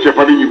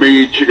chefari ni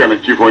be chiga na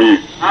chifonyi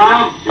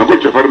ako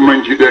chefari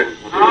manji de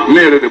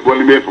nere de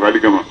bonni me fali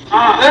gama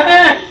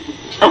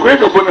ako e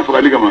ka bonni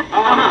fali gama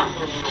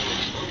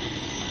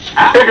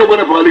eke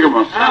bwana fali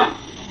gama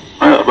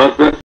aya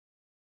basta